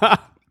way. All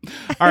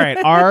right.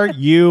 Are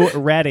you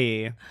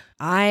ready?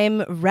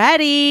 I'm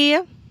ready.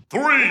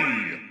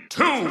 3,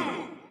 2,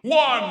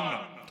 1,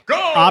 go!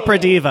 Opera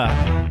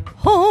diva.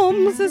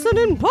 Holmes is an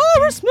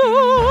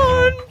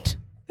embarrassment.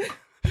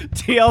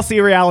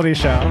 TLC reality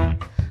show.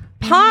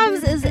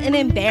 Palms is an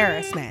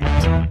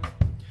embarrassment.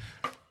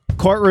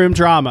 Courtroom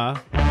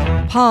drama.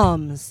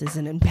 Palms is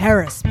an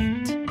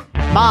embarrassment.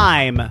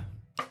 Mime.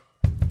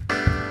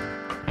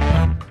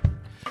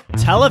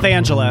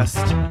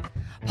 Televangelist.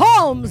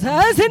 Palms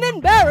is an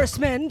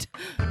embarrassment.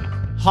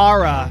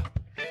 Horror.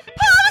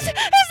 Palms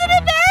is an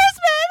embarrassment.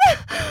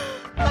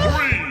 3,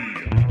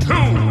 2,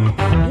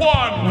 1. What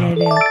I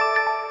do?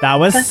 That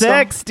was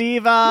 6,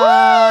 Diva.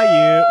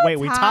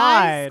 We High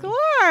tied.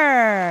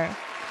 score.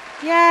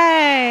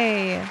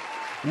 Yay.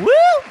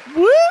 Whoop,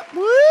 whoop,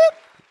 whoop.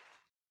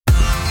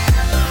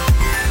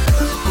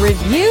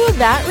 Review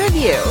that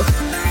review.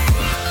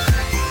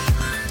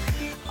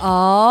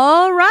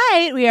 All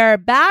right, we are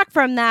back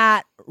from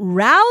that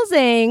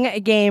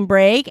rousing game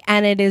break,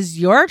 and it is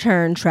your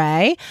turn,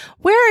 Trey.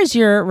 Where is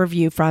your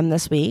review from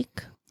this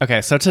week?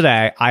 Okay, so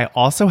today I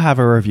also have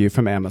a review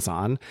from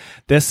Amazon.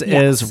 This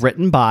is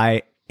written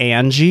by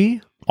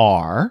Angie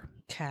R.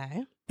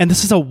 Okay. And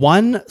this is a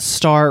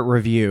 1-star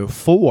review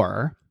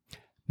for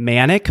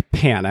Manic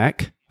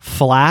Panic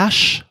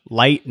Flash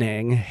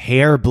Lightning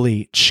Hair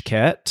Bleach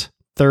Kit,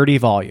 30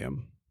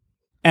 volume.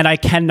 And I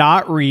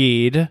cannot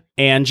read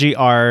Angie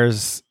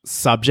R's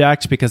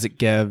subject because it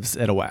gives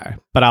it away,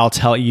 but I'll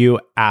tell you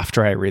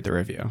after I read the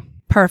review.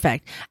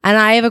 Perfect. And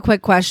I have a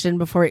quick question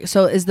before.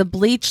 So is the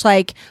bleach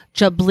like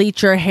to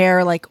bleach your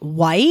hair like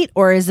white,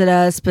 or is it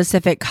a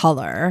specific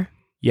color?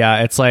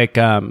 Yeah, it's like,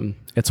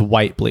 it's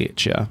white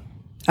bleach, yeah.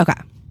 Okay.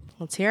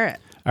 Let's hear it.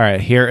 All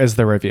right, here is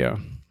the review.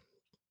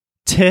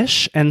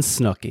 Tish and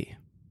Snooki.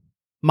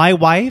 My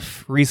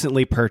wife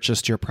recently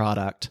purchased your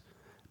product,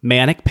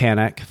 Manic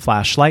Panic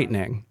Flash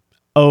Lightning,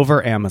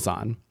 over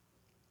Amazon.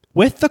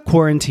 With the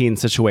quarantine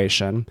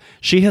situation,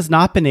 she has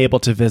not been able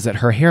to visit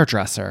her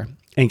hairdresser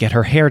and get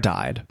her hair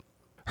dyed.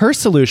 Her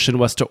solution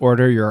was to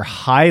order your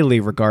highly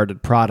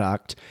regarded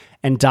product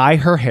and dye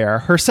her hair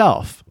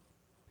herself.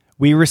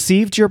 We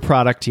received your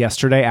product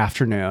yesterday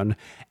afternoon,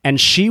 and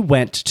she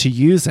went to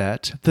use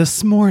it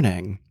this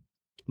morning.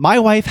 My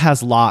wife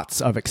has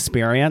lots of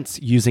experience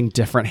using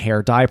different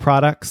hair dye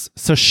products,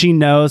 so she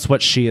knows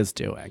what she is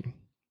doing.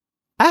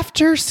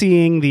 After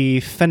seeing the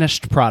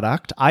finished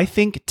product, I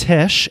think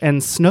Tish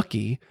and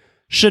Snooki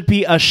should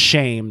be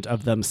ashamed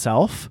of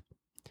themselves,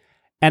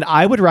 and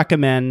I would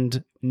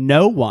recommend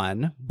no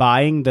one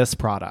buying this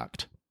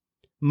product.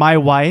 My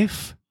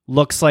wife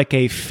looks like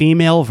a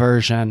female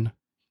version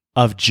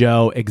of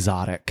Joe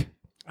Exotic.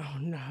 Oh,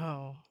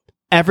 no.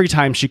 Every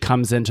time she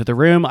comes into the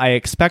room, I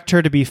expect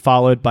her to be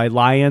followed by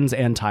lions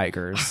and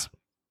tigers.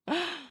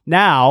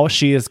 Now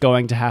she is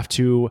going to have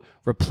to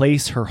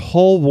replace her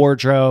whole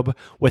wardrobe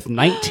with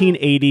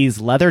 1980s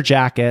leather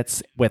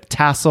jackets with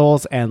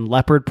tassels and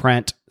leopard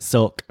print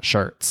silk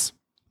shirts.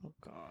 Oh,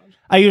 God.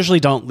 I usually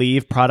don't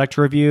leave product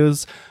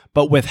reviews,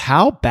 but with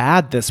how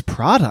bad this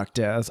product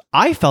is,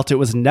 I felt it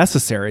was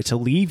necessary to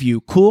leave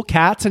you cool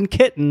cats and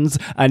kittens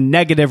a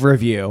negative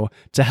review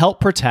to help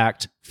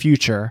protect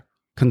future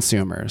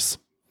consumers.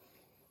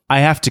 I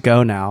have to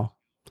go now.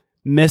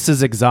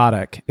 Mrs.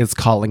 Exotic is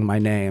calling my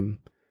name. ...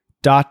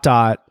 Oh,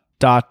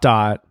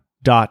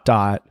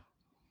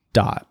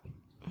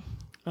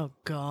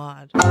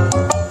 God.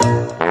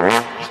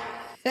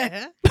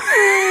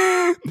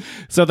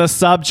 So the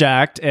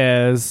subject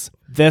is,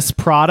 this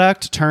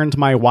product turned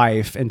my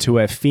wife into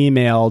a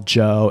female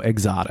Joe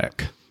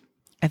Exotic.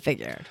 I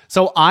figured.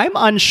 So I'm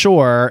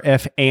unsure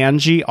if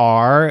Angie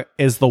R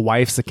is the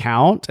wife's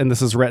account and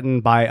this is written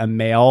by a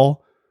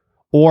male,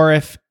 or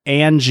if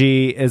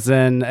Angie is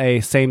in a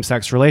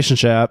same-sex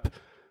relationship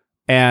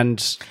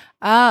and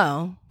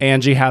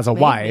Angie has a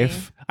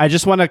wife. I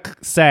just want to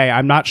say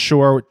I'm not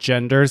sure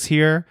genders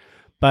here,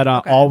 but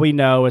all we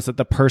know is that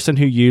the person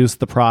who used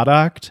the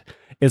product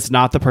is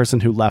not the person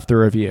who left the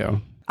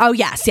review. Oh,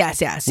 yes.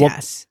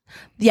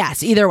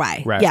 Yes, either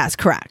way. Right. Yes,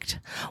 correct.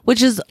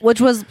 Which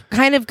was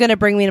kind of going to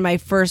bring me to my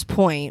first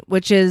point,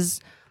 which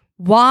is,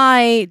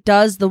 why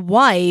does the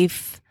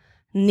wife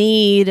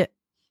need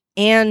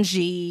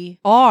Angie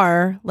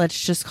R, let's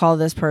just call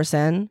this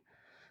person,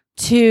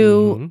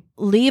 to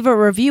leave a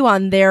review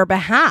on their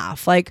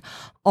behalf. Like,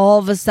 all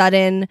of a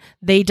sudden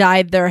they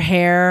dyed their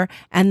hair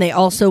and they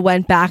also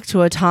went back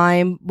to a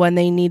time when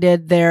they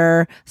needed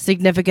their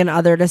significant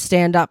other to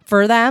stand up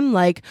for them.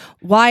 Like,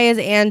 why is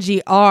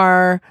Angie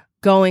R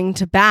going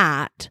to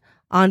bat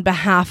on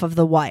behalf of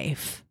the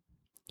wife?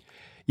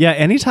 Yeah,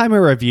 anytime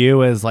a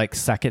review is like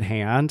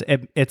secondhand,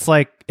 it's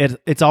like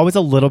it's always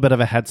a little bit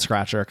of a head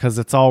scratcher because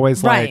it's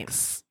always Right. like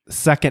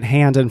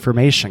secondhand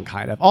information,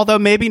 kind of. Although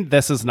maybe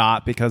this is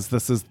not, because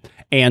this is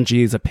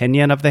Angie's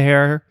opinion of the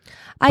hair.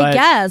 I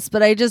guess,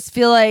 but I just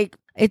feel like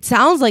it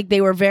sounds like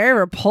they were very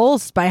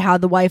repulsed by how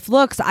the wife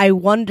looks. I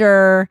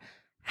wonder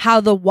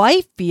how the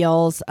wife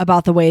feels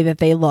about the way that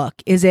they look.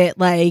 Is it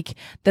like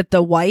that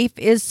the wife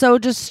is so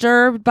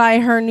disturbed by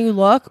her new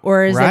look,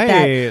 or is it Right.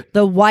 that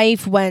the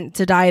wife went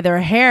to dye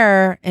their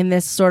hair in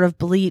this sort of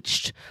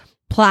bleached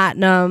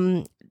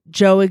platinum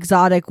Joe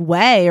Exotic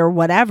way or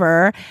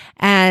whatever,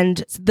 and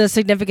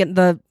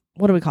the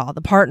what do we call it?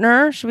 The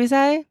partner, should we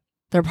say?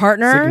 Their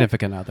partner?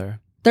 Significant other.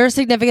 Their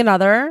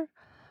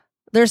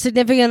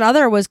significant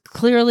other was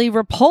clearly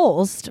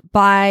repulsed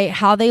by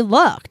how they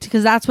looked,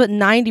 because that's what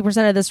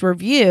 90% of this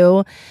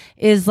review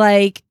is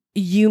like.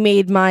 You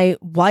made my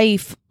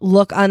wife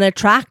look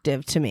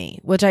unattractive to me,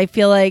 which I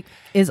feel like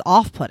is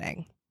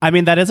off-putting. I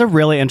mean, that is a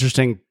really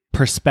interesting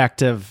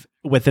perspective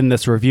within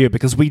this review,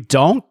 because we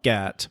don't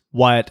get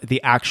what the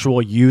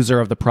actual user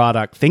of the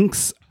product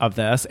thinks of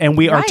this. And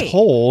we are Right.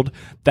 told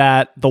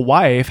that the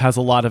wife has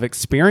a lot of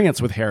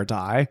experience with hair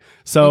dye.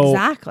 So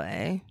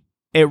Exactly.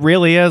 it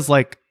really is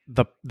like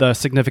the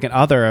significant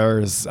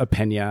other's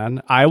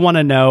opinion. I want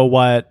to know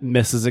what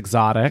Mrs.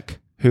 Exotic,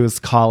 who's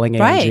calling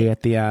Angie Right.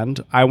 at the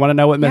end, I want to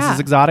know what Yeah. Mrs.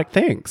 Exotic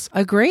thinks.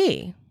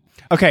 Agree.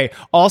 Okay.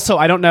 Also,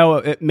 I don't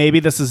know, maybe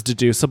this is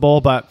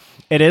deducible, but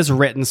it is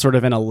written sort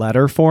of in a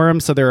letter form.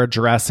 So they're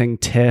addressing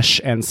Tish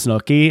and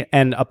Snooki.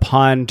 And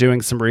upon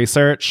doing some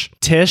research,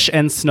 Tish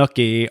and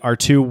Snooki are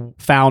two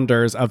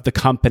founders of the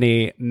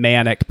company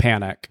Manic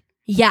Panic.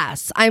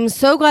 Yes, I'm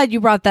so glad you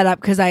brought that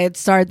up, because I had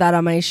started that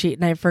on my sheet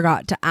and I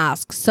forgot to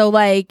ask. So,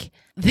 like,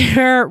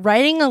 they're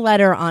writing a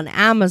letter on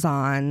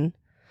Amazon,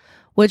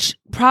 which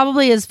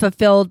probably is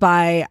fulfilled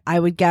by, I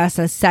would guess,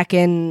 a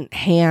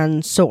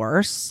second-hand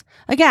source.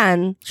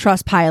 Again,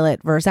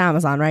 Trustpilot versus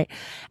Amazon, right?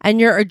 And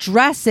you're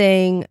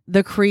addressing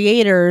the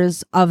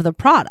creators of the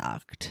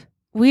product.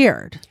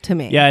 Weird to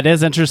me. Yeah, it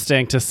is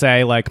interesting to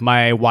say, like,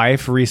 my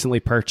wife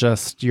recently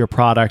purchased your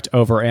product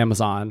over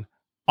Amazon.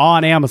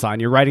 On Amazon.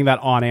 You're writing that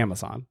on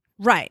Amazon.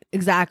 Right,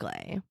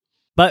 exactly.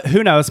 But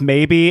who knows?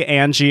 Maybe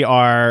Angie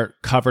R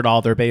covered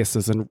all their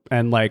bases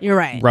and like You're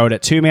right. wrote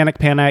it to Manic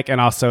Panic, and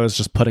also is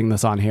just putting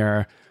this on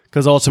here.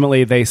 Because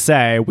ultimately they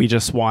say,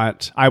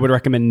 I would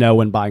recommend no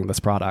one buying this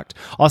product.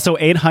 Also,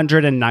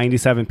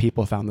 897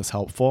 people found this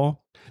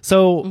helpful.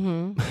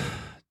 So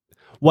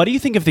what do you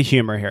think of the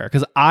humor here?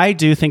 Because I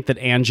do think that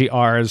Angie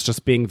R is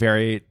just being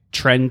very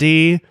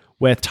trendy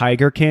with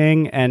Tiger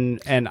King. And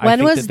I When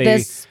think was that they,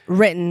 this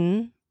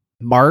written?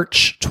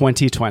 March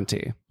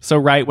 2020. So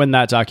right when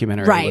that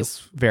documentary Right.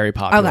 was very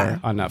popular Okay.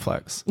 on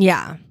Netflix.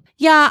 Yeah.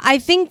 Yeah, I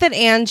think that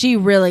Angie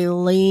really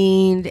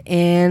leaned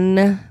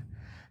in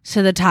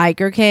to the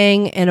Tiger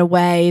King in a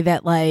way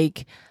that,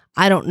 like,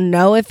 I don't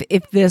know if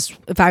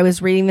I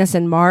was reading this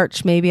in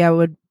March, maybe I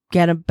would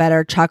get a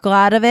better chuckle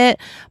out of it.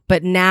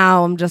 But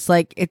now I'm just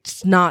like,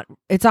 it's not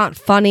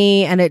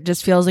funny, and it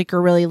just feels like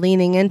you're really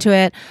leaning into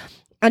it.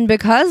 And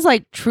because,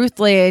 like,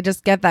 truthfully, I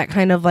just get that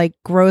kind of, like,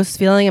 gross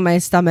feeling in my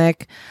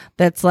stomach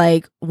that's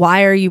like,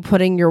 why are you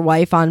putting your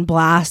wife on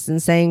blast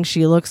and saying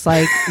she looks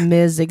like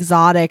Ms.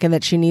 Exotic and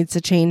that she needs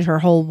to change her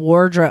whole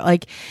wardrobe?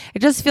 Like, it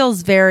just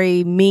feels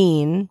very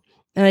mean,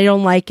 and I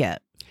don't like it.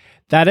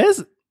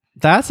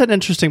 That's an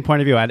interesting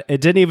point of view.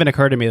 It didn't even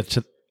occur to me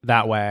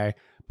that way,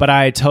 but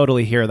I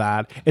totally hear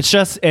that. It's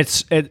just,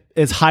 it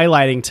is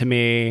highlighting to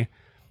me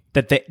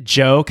that the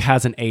joke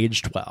hasn't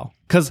aged well.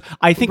 Because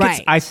I think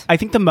Right. I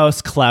think the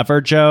most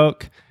clever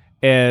joke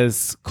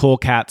is cool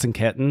cats and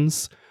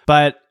kittens,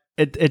 but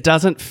it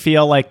doesn't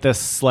feel like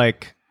this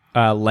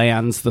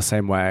lands the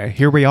same way.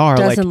 Here we are,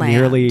 Doesn't like land.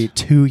 nearly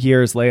 2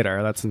 years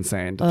later. That's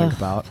insane to think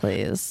about.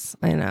 Please.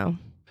 I know.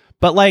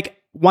 But like,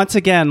 once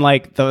again,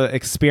 like, the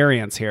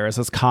experience here, is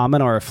this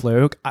common or a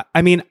fluke?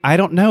 I mean, I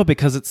don't know,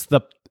 because it's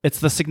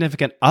the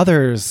significant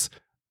other's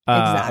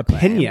Exactly.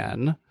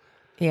 opinion.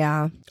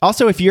 Yeah.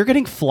 Also, if you're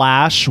getting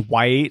flash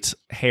white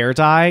hair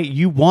dye,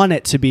 you want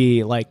it to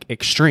be like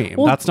extreme.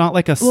 Well- That's not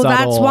like a Well,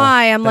 subtle that's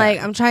why I'm thing.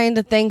 like, I'm trying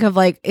to think of,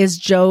 like, does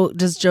Joe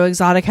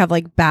Exotic have,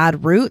 like,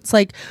 bad roots?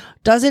 Like,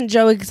 doesn't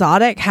Joe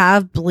Exotic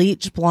have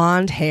bleach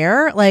blonde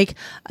hair? Like,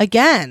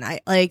 again,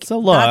 It's a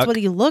look. that's what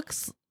he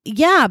looks.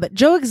 Yeah, but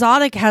Joe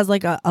Exotic has,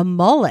 like, a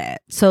mullet.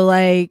 So,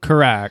 like,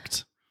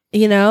 Correct.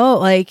 you know,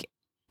 like,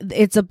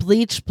 it's a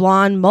bleach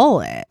blonde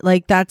mullet.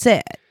 Like, that's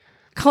it.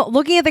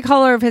 Looking at the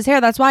color of his hair,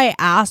 that's why I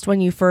asked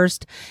when you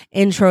first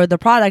introed the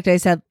product, I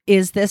said,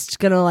 is this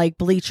gonna, like,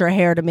 bleach your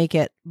hair to make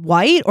it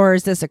white, or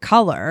is this a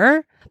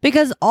color?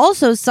 Because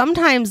also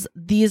sometimes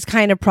these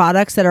kind of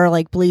products that are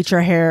like bleach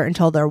your hair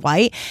until they're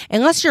white,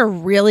 unless you're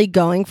really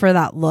going for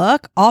that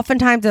look,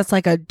 oftentimes it's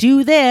like a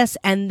do this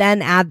and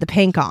then add the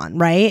pink on,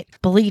 right?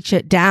 Bleach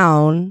it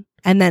down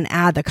and then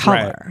add the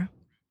color. Right.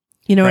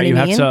 You know what I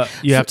mean?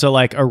 You have to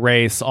like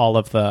erase all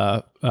of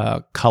the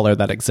color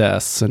that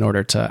exists in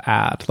order to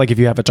add. Like if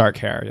you have a dark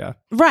hair, yeah.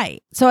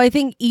 Right. So I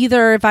think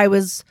either if I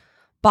was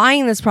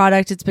buying this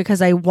product, it's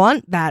because I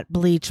want that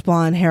bleach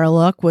blonde hair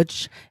look,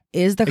 which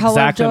is the color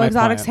Exactly of Joe my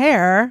Exotic's point.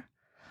 hair,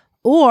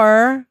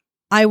 or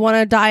I want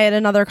to dye it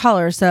another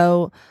color.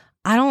 So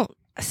I don't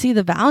see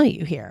the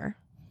value here.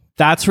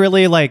 That's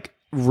really like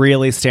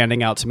really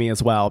standing out to me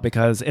as well,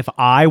 because if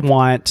I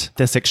want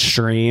this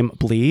extreme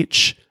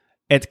bleach,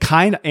 it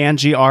kind of,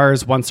 Angie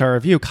R's 1-star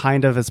review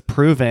kind of is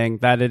proving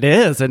that it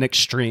is an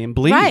extreme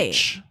bleach.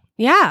 Right.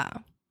 Yeah.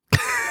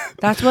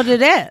 That's what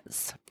it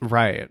is.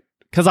 Right.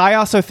 Because I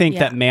also think Yeah.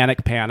 that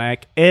Manic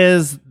Panic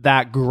is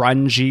that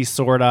grungy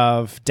sort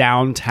of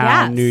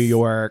downtown Yes. New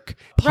York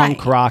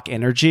punk Right. rock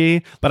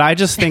energy. But I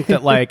just think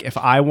that like if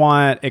I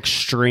want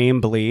extreme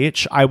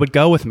bleach, I would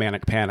go with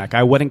Manic Panic.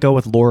 I wouldn't go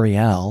with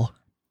L'Oreal.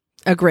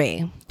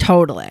 Agree.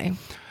 Totally.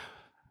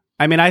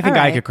 I mean, I think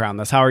All I right. could crown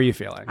this. How are you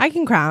feeling? I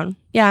can crown.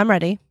 Yeah, I'm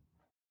ready.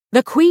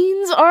 The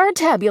queens are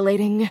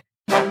tabulating.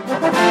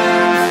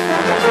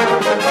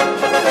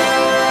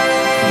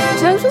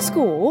 Total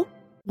score.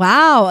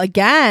 Wow.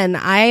 Again,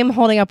 I'm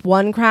holding up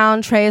 1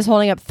 crown. Trey is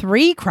holding up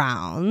 3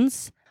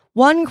 crowns.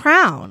 1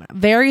 crown.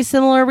 Very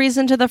similar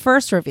reason to the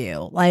first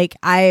review. Like,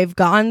 I've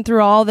gone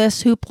through all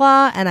this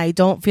hoopla and I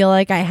don't feel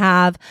like I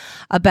have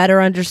a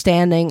better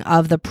understanding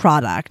of the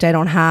product. I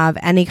don't have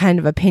any kind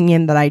of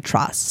opinion that I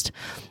trust.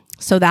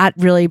 So that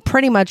really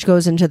pretty much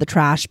goes into the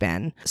trash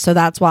bin. So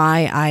that's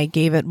why I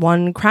gave it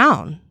 1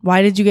 crown.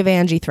 Why did you give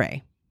Angie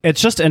 3? It's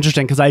just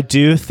interesting because I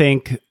do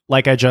think,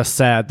 like I just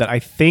said, that I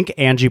think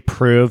Angie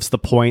proves the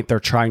point they're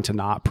trying to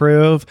not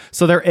prove.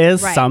 So there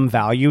is Right. some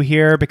value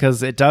here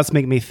because it does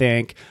make me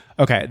think,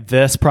 okay,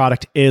 this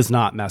product is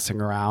not messing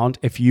around.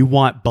 If you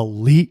want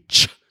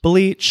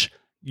bleach,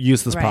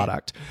 use this Right.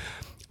 product.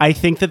 I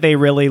think that they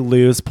really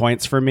lose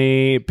points for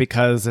me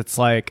because it's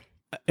like,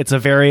 it's a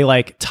very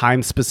like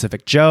time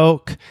specific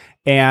joke.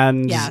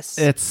 And Yes.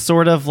 it's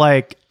sort of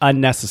like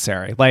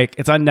unnecessary. Like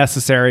it's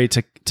unnecessary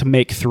to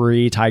make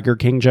 3 Tiger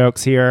King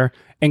jokes here,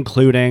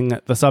 including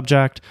the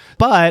subject.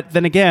 But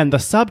then again, the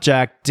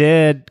subject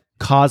did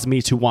cause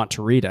me to want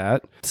to read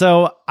it.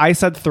 So I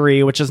said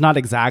 3, which is not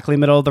exactly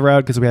middle of the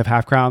road because we have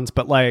half crowns,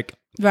 but like,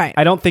 Right.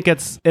 I don't think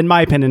it's, in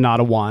my opinion,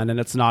 not a 1 and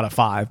it's not a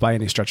 5 by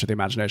any stretch of the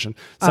imagination.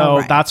 So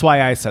right. that's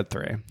why I said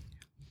 3.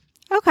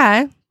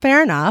 Okay.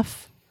 Fair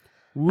enough.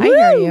 I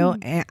hear you.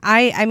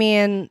 I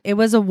mean, it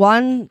was a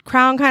 1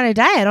 crown kind of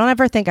day. I don't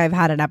ever think I've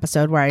had an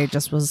episode where I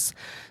just was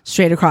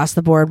straight across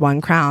the board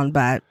 1 crown,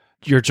 but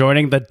You're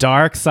joining the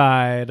dark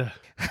side.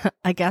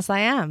 I guess I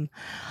am.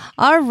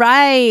 All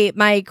right,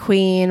 my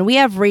queen. We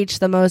have reached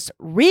the most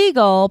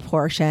regal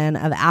portion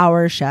of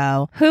our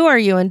show. Who are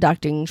you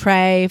inducting,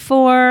 Trey,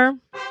 for?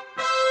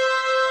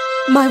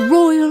 My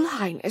Royal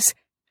Highness.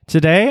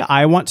 Today,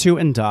 I want to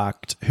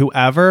induct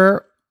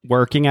whoever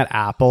working at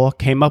Apple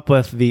came up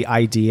with the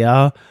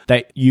idea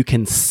that you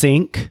can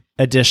sync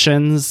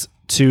additions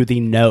to the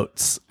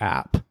Notes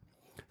app.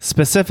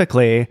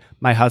 Specifically,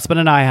 my husband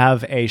and I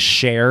have a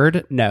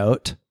shared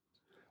note,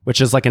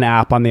 which is like an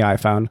app on the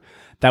iPhone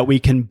that we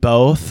can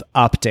both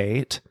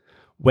update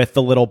with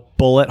the little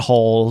bullet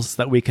holes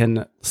that we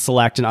can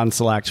select and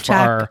unselect for Check.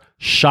 our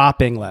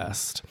shopping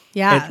list.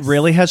 Yes. It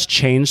really has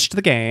changed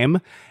the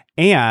game.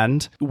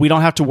 And we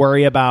don't have to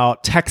worry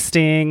about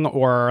texting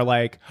or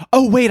like,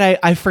 oh, wait,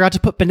 I forgot to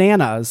put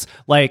bananas.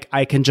 Like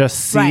I can just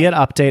see Right. it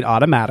update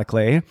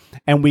automatically.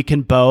 And we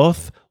can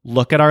both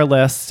look at our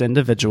lists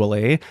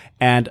individually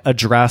and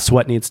address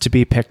what needs to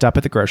be picked up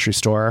at the grocery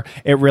store.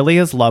 It really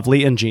is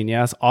lovely and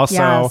genius. Also,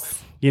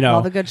 Yes. you know,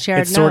 All the good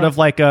shared it's sort note. of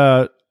like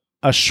a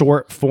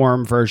short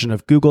form version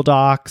of Google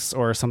Docs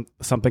or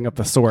something of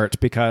the sort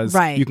because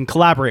Right. you can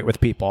collaborate with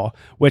people,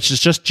 which is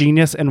just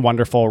genius and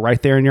wonderful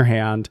right there in your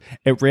hand.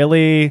 It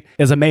really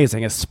is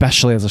amazing,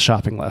 especially as a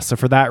shopping list. So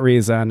for that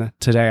reason,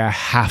 today I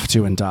have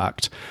to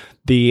induct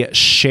the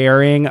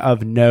sharing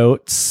of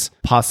notes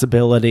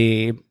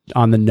possibility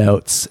on the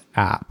Notes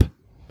app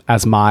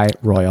as my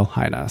Royal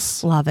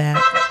Highness. Love it.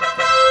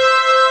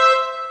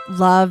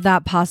 Love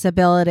that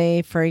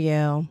possibility for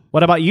you.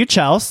 What about you,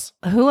 Chels?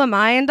 Who am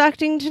I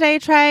inducting today,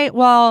 Trey?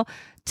 Well,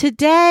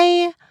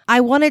 today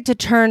I wanted to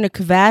turn a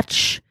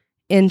kvetch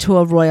into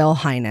a Royal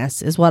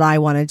Highness is what I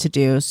wanted to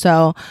do.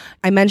 So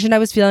I mentioned I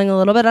was feeling a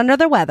little bit under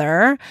the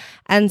weather.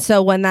 And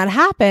so when that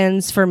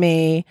happens for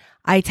me,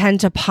 I tend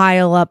to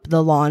pile up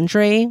the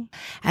laundry.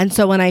 And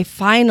so when I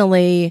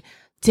finally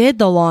did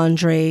the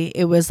laundry,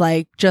 it was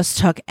like just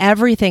took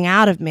everything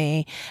out of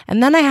me.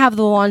 And then I have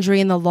the laundry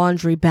in the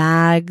laundry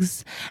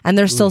bags and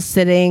they're still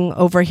sitting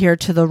over here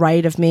to the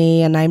right of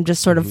me. And I'm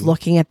just sort of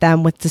looking at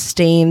them with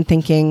disdain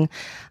thinking,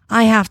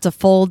 I have to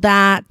fold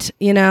that,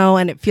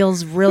 and it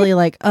feels really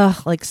like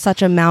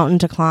such a mountain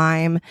to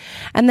climb.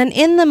 And then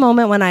in the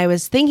moment when I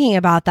was thinking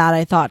about that,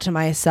 I thought to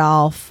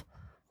myself,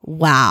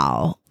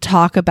 wow,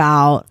 talk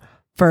about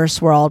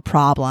first world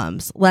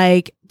problems,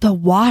 like the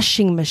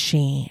washing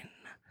machine.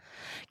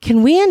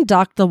 Can we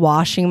induct the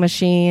washing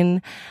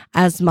machine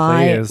as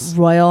my Please.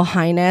 Royal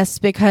Highness?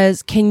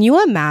 Because can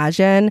you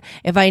imagine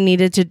if I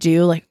needed to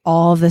do like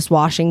all of this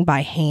washing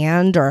by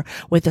hand or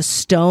with a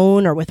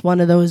stone or with one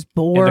of those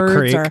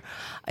boards or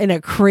in a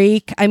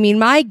creek? I mean,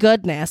 my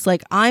goodness,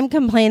 like I'm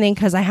complaining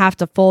because I have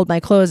to fold my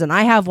clothes and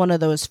I have one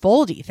of those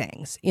foldy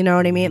things. You know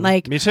what I mean?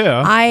 Like Me too.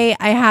 I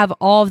have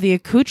all of the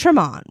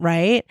accoutrement,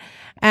 right?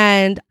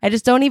 And I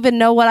just don't even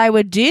know what I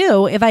would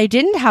do if I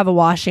didn't have a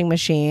washing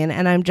machine.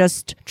 And I'm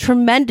just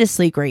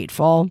tremendously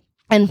grateful.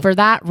 And for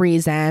that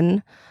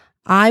reason,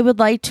 I would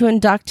like to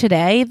induct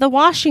today the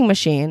washing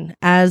machine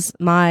as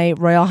my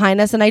Royal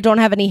Highness. And I don't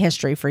have any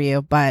history for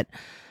you, but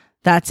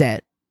that's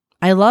it.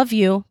 I love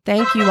you.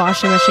 Thank you,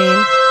 washing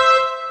machine.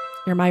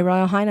 You're my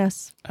Royal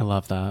Highness. I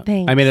love that.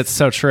 Thanks. I mean, it's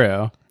so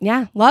true.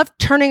 Yeah. Love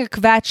turning a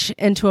kvetch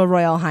into a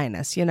Royal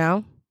Highness,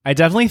 I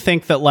definitely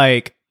think that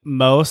like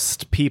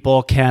most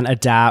people can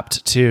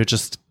adapt to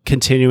just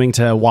continuing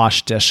to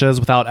wash dishes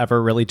without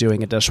ever really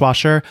doing a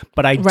dishwasher.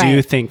 But I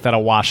do think that a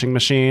washing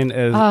machine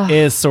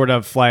is sort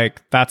of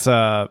like, that's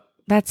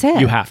it.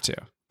 You have to.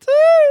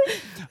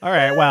 All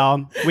right.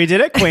 Well, we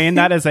did it, Queen.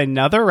 That is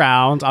another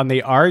round on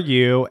the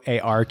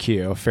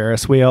RUARQ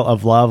Ferris wheel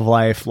of love,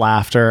 life,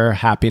 laughter,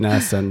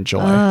 happiness, and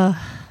joy.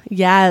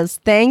 Yes.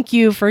 Thank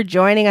you for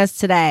joining us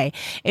today.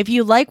 If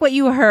you like what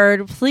you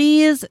heard,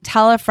 please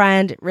tell a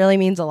friend. It really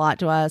means a lot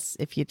to us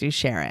if you do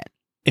share it.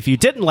 If you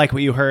didn't like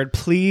what you heard,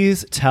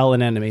 please tell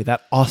an enemy.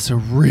 That also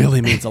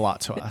really means a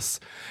lot to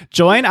us.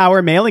 Join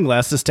our mailing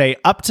list to stay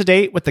up to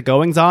date with the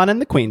goings on in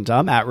the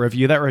queendom at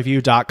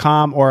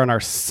reviewthatreview.com or on our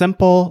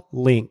simple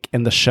link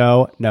in the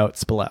show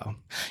notes below.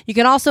 You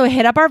can also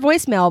hit up our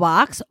voicemail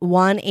box,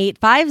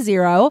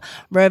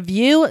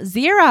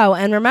 1-850-REVIEW-0.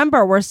 And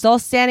remember, we're still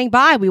standing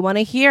by. We want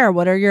to hear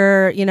what are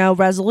your,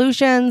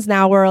 resolutions.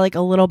 Now we're like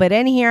a little bit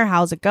in here.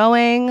 How's it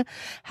going?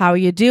 How are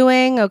you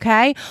doing?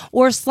 Okay.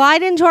 Or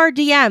slide into our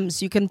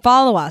DMs. You can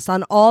follow us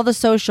on all the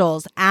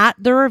socials at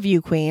The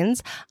Review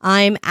Queens.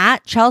 I'm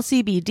at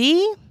Chelsea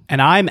BD.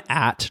 And I'm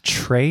at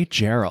Trey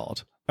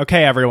Gerald.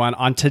 Okay, everyone,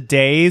 on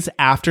today's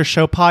after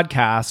show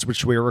podcast,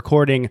 which we're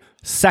recording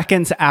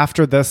seconds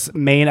after this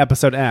main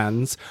episode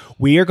ends,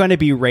 we are going to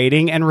be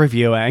rating and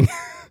reviewing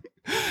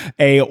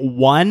a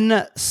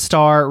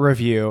 1-star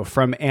review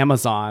from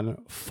Amazon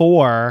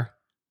for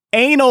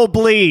anal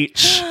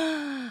bleach.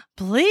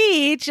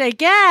 Bleach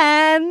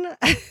again.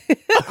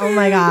 Oh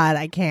my God,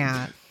 I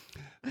can't.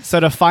 So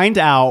to find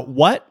out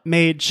what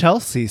made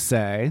Chelsea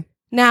say...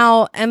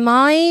 Now, am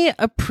I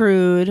a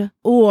prude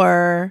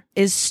or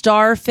is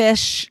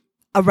starfish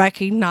a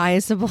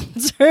recognizable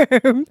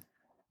term?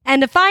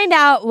 And to find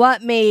out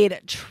what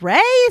made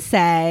Trey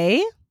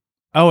say...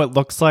 Oh, it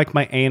looks like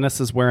my anus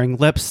is wearing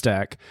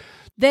lipstick.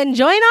 Then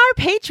join our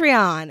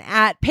Patreon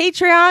at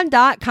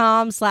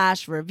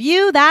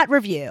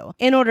patreon.com/reviewthatreview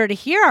in order to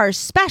hear our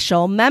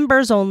special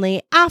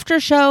members-only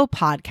after-show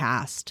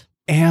podcast.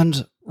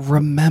 And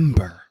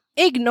remember...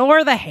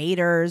 Ignore the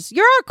haters.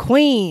 You're a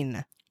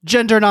queen.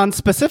 Gender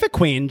non-specific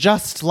queen,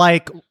 just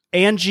like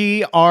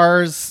Angie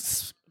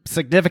R's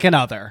significant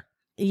other.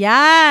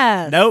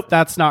 Yes. Nope,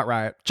 that's not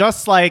right.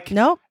 Just like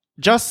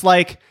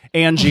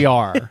Angie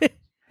R.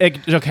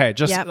 Okay,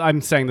 Yep.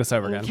 I'm saying this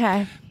over again.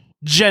 Okay.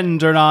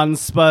 Gender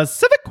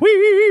non-specific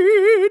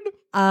queen.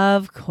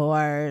 Of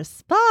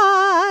course.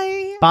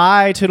 Bye.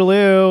 Bye,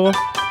 toodaloo.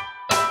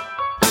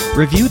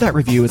 Review That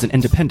Review is an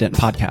independent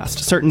podcast.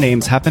 Certain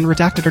names have been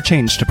redacted or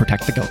changed to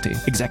protect the guilty.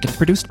 Executive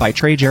produced by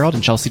Trey Gerald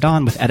and Chelsea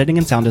Dawn, with editing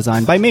and sound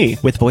design by me,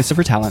 with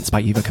voiceover talents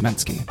by Eva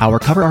Kamensky. Our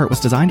cover art was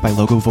designed by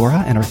Logo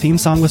Vora, and our theme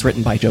song was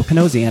written by Joe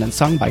Panosian and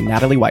sung by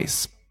Natalie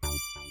Weiss.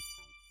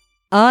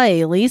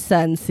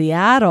 Lisa in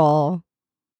Seattle.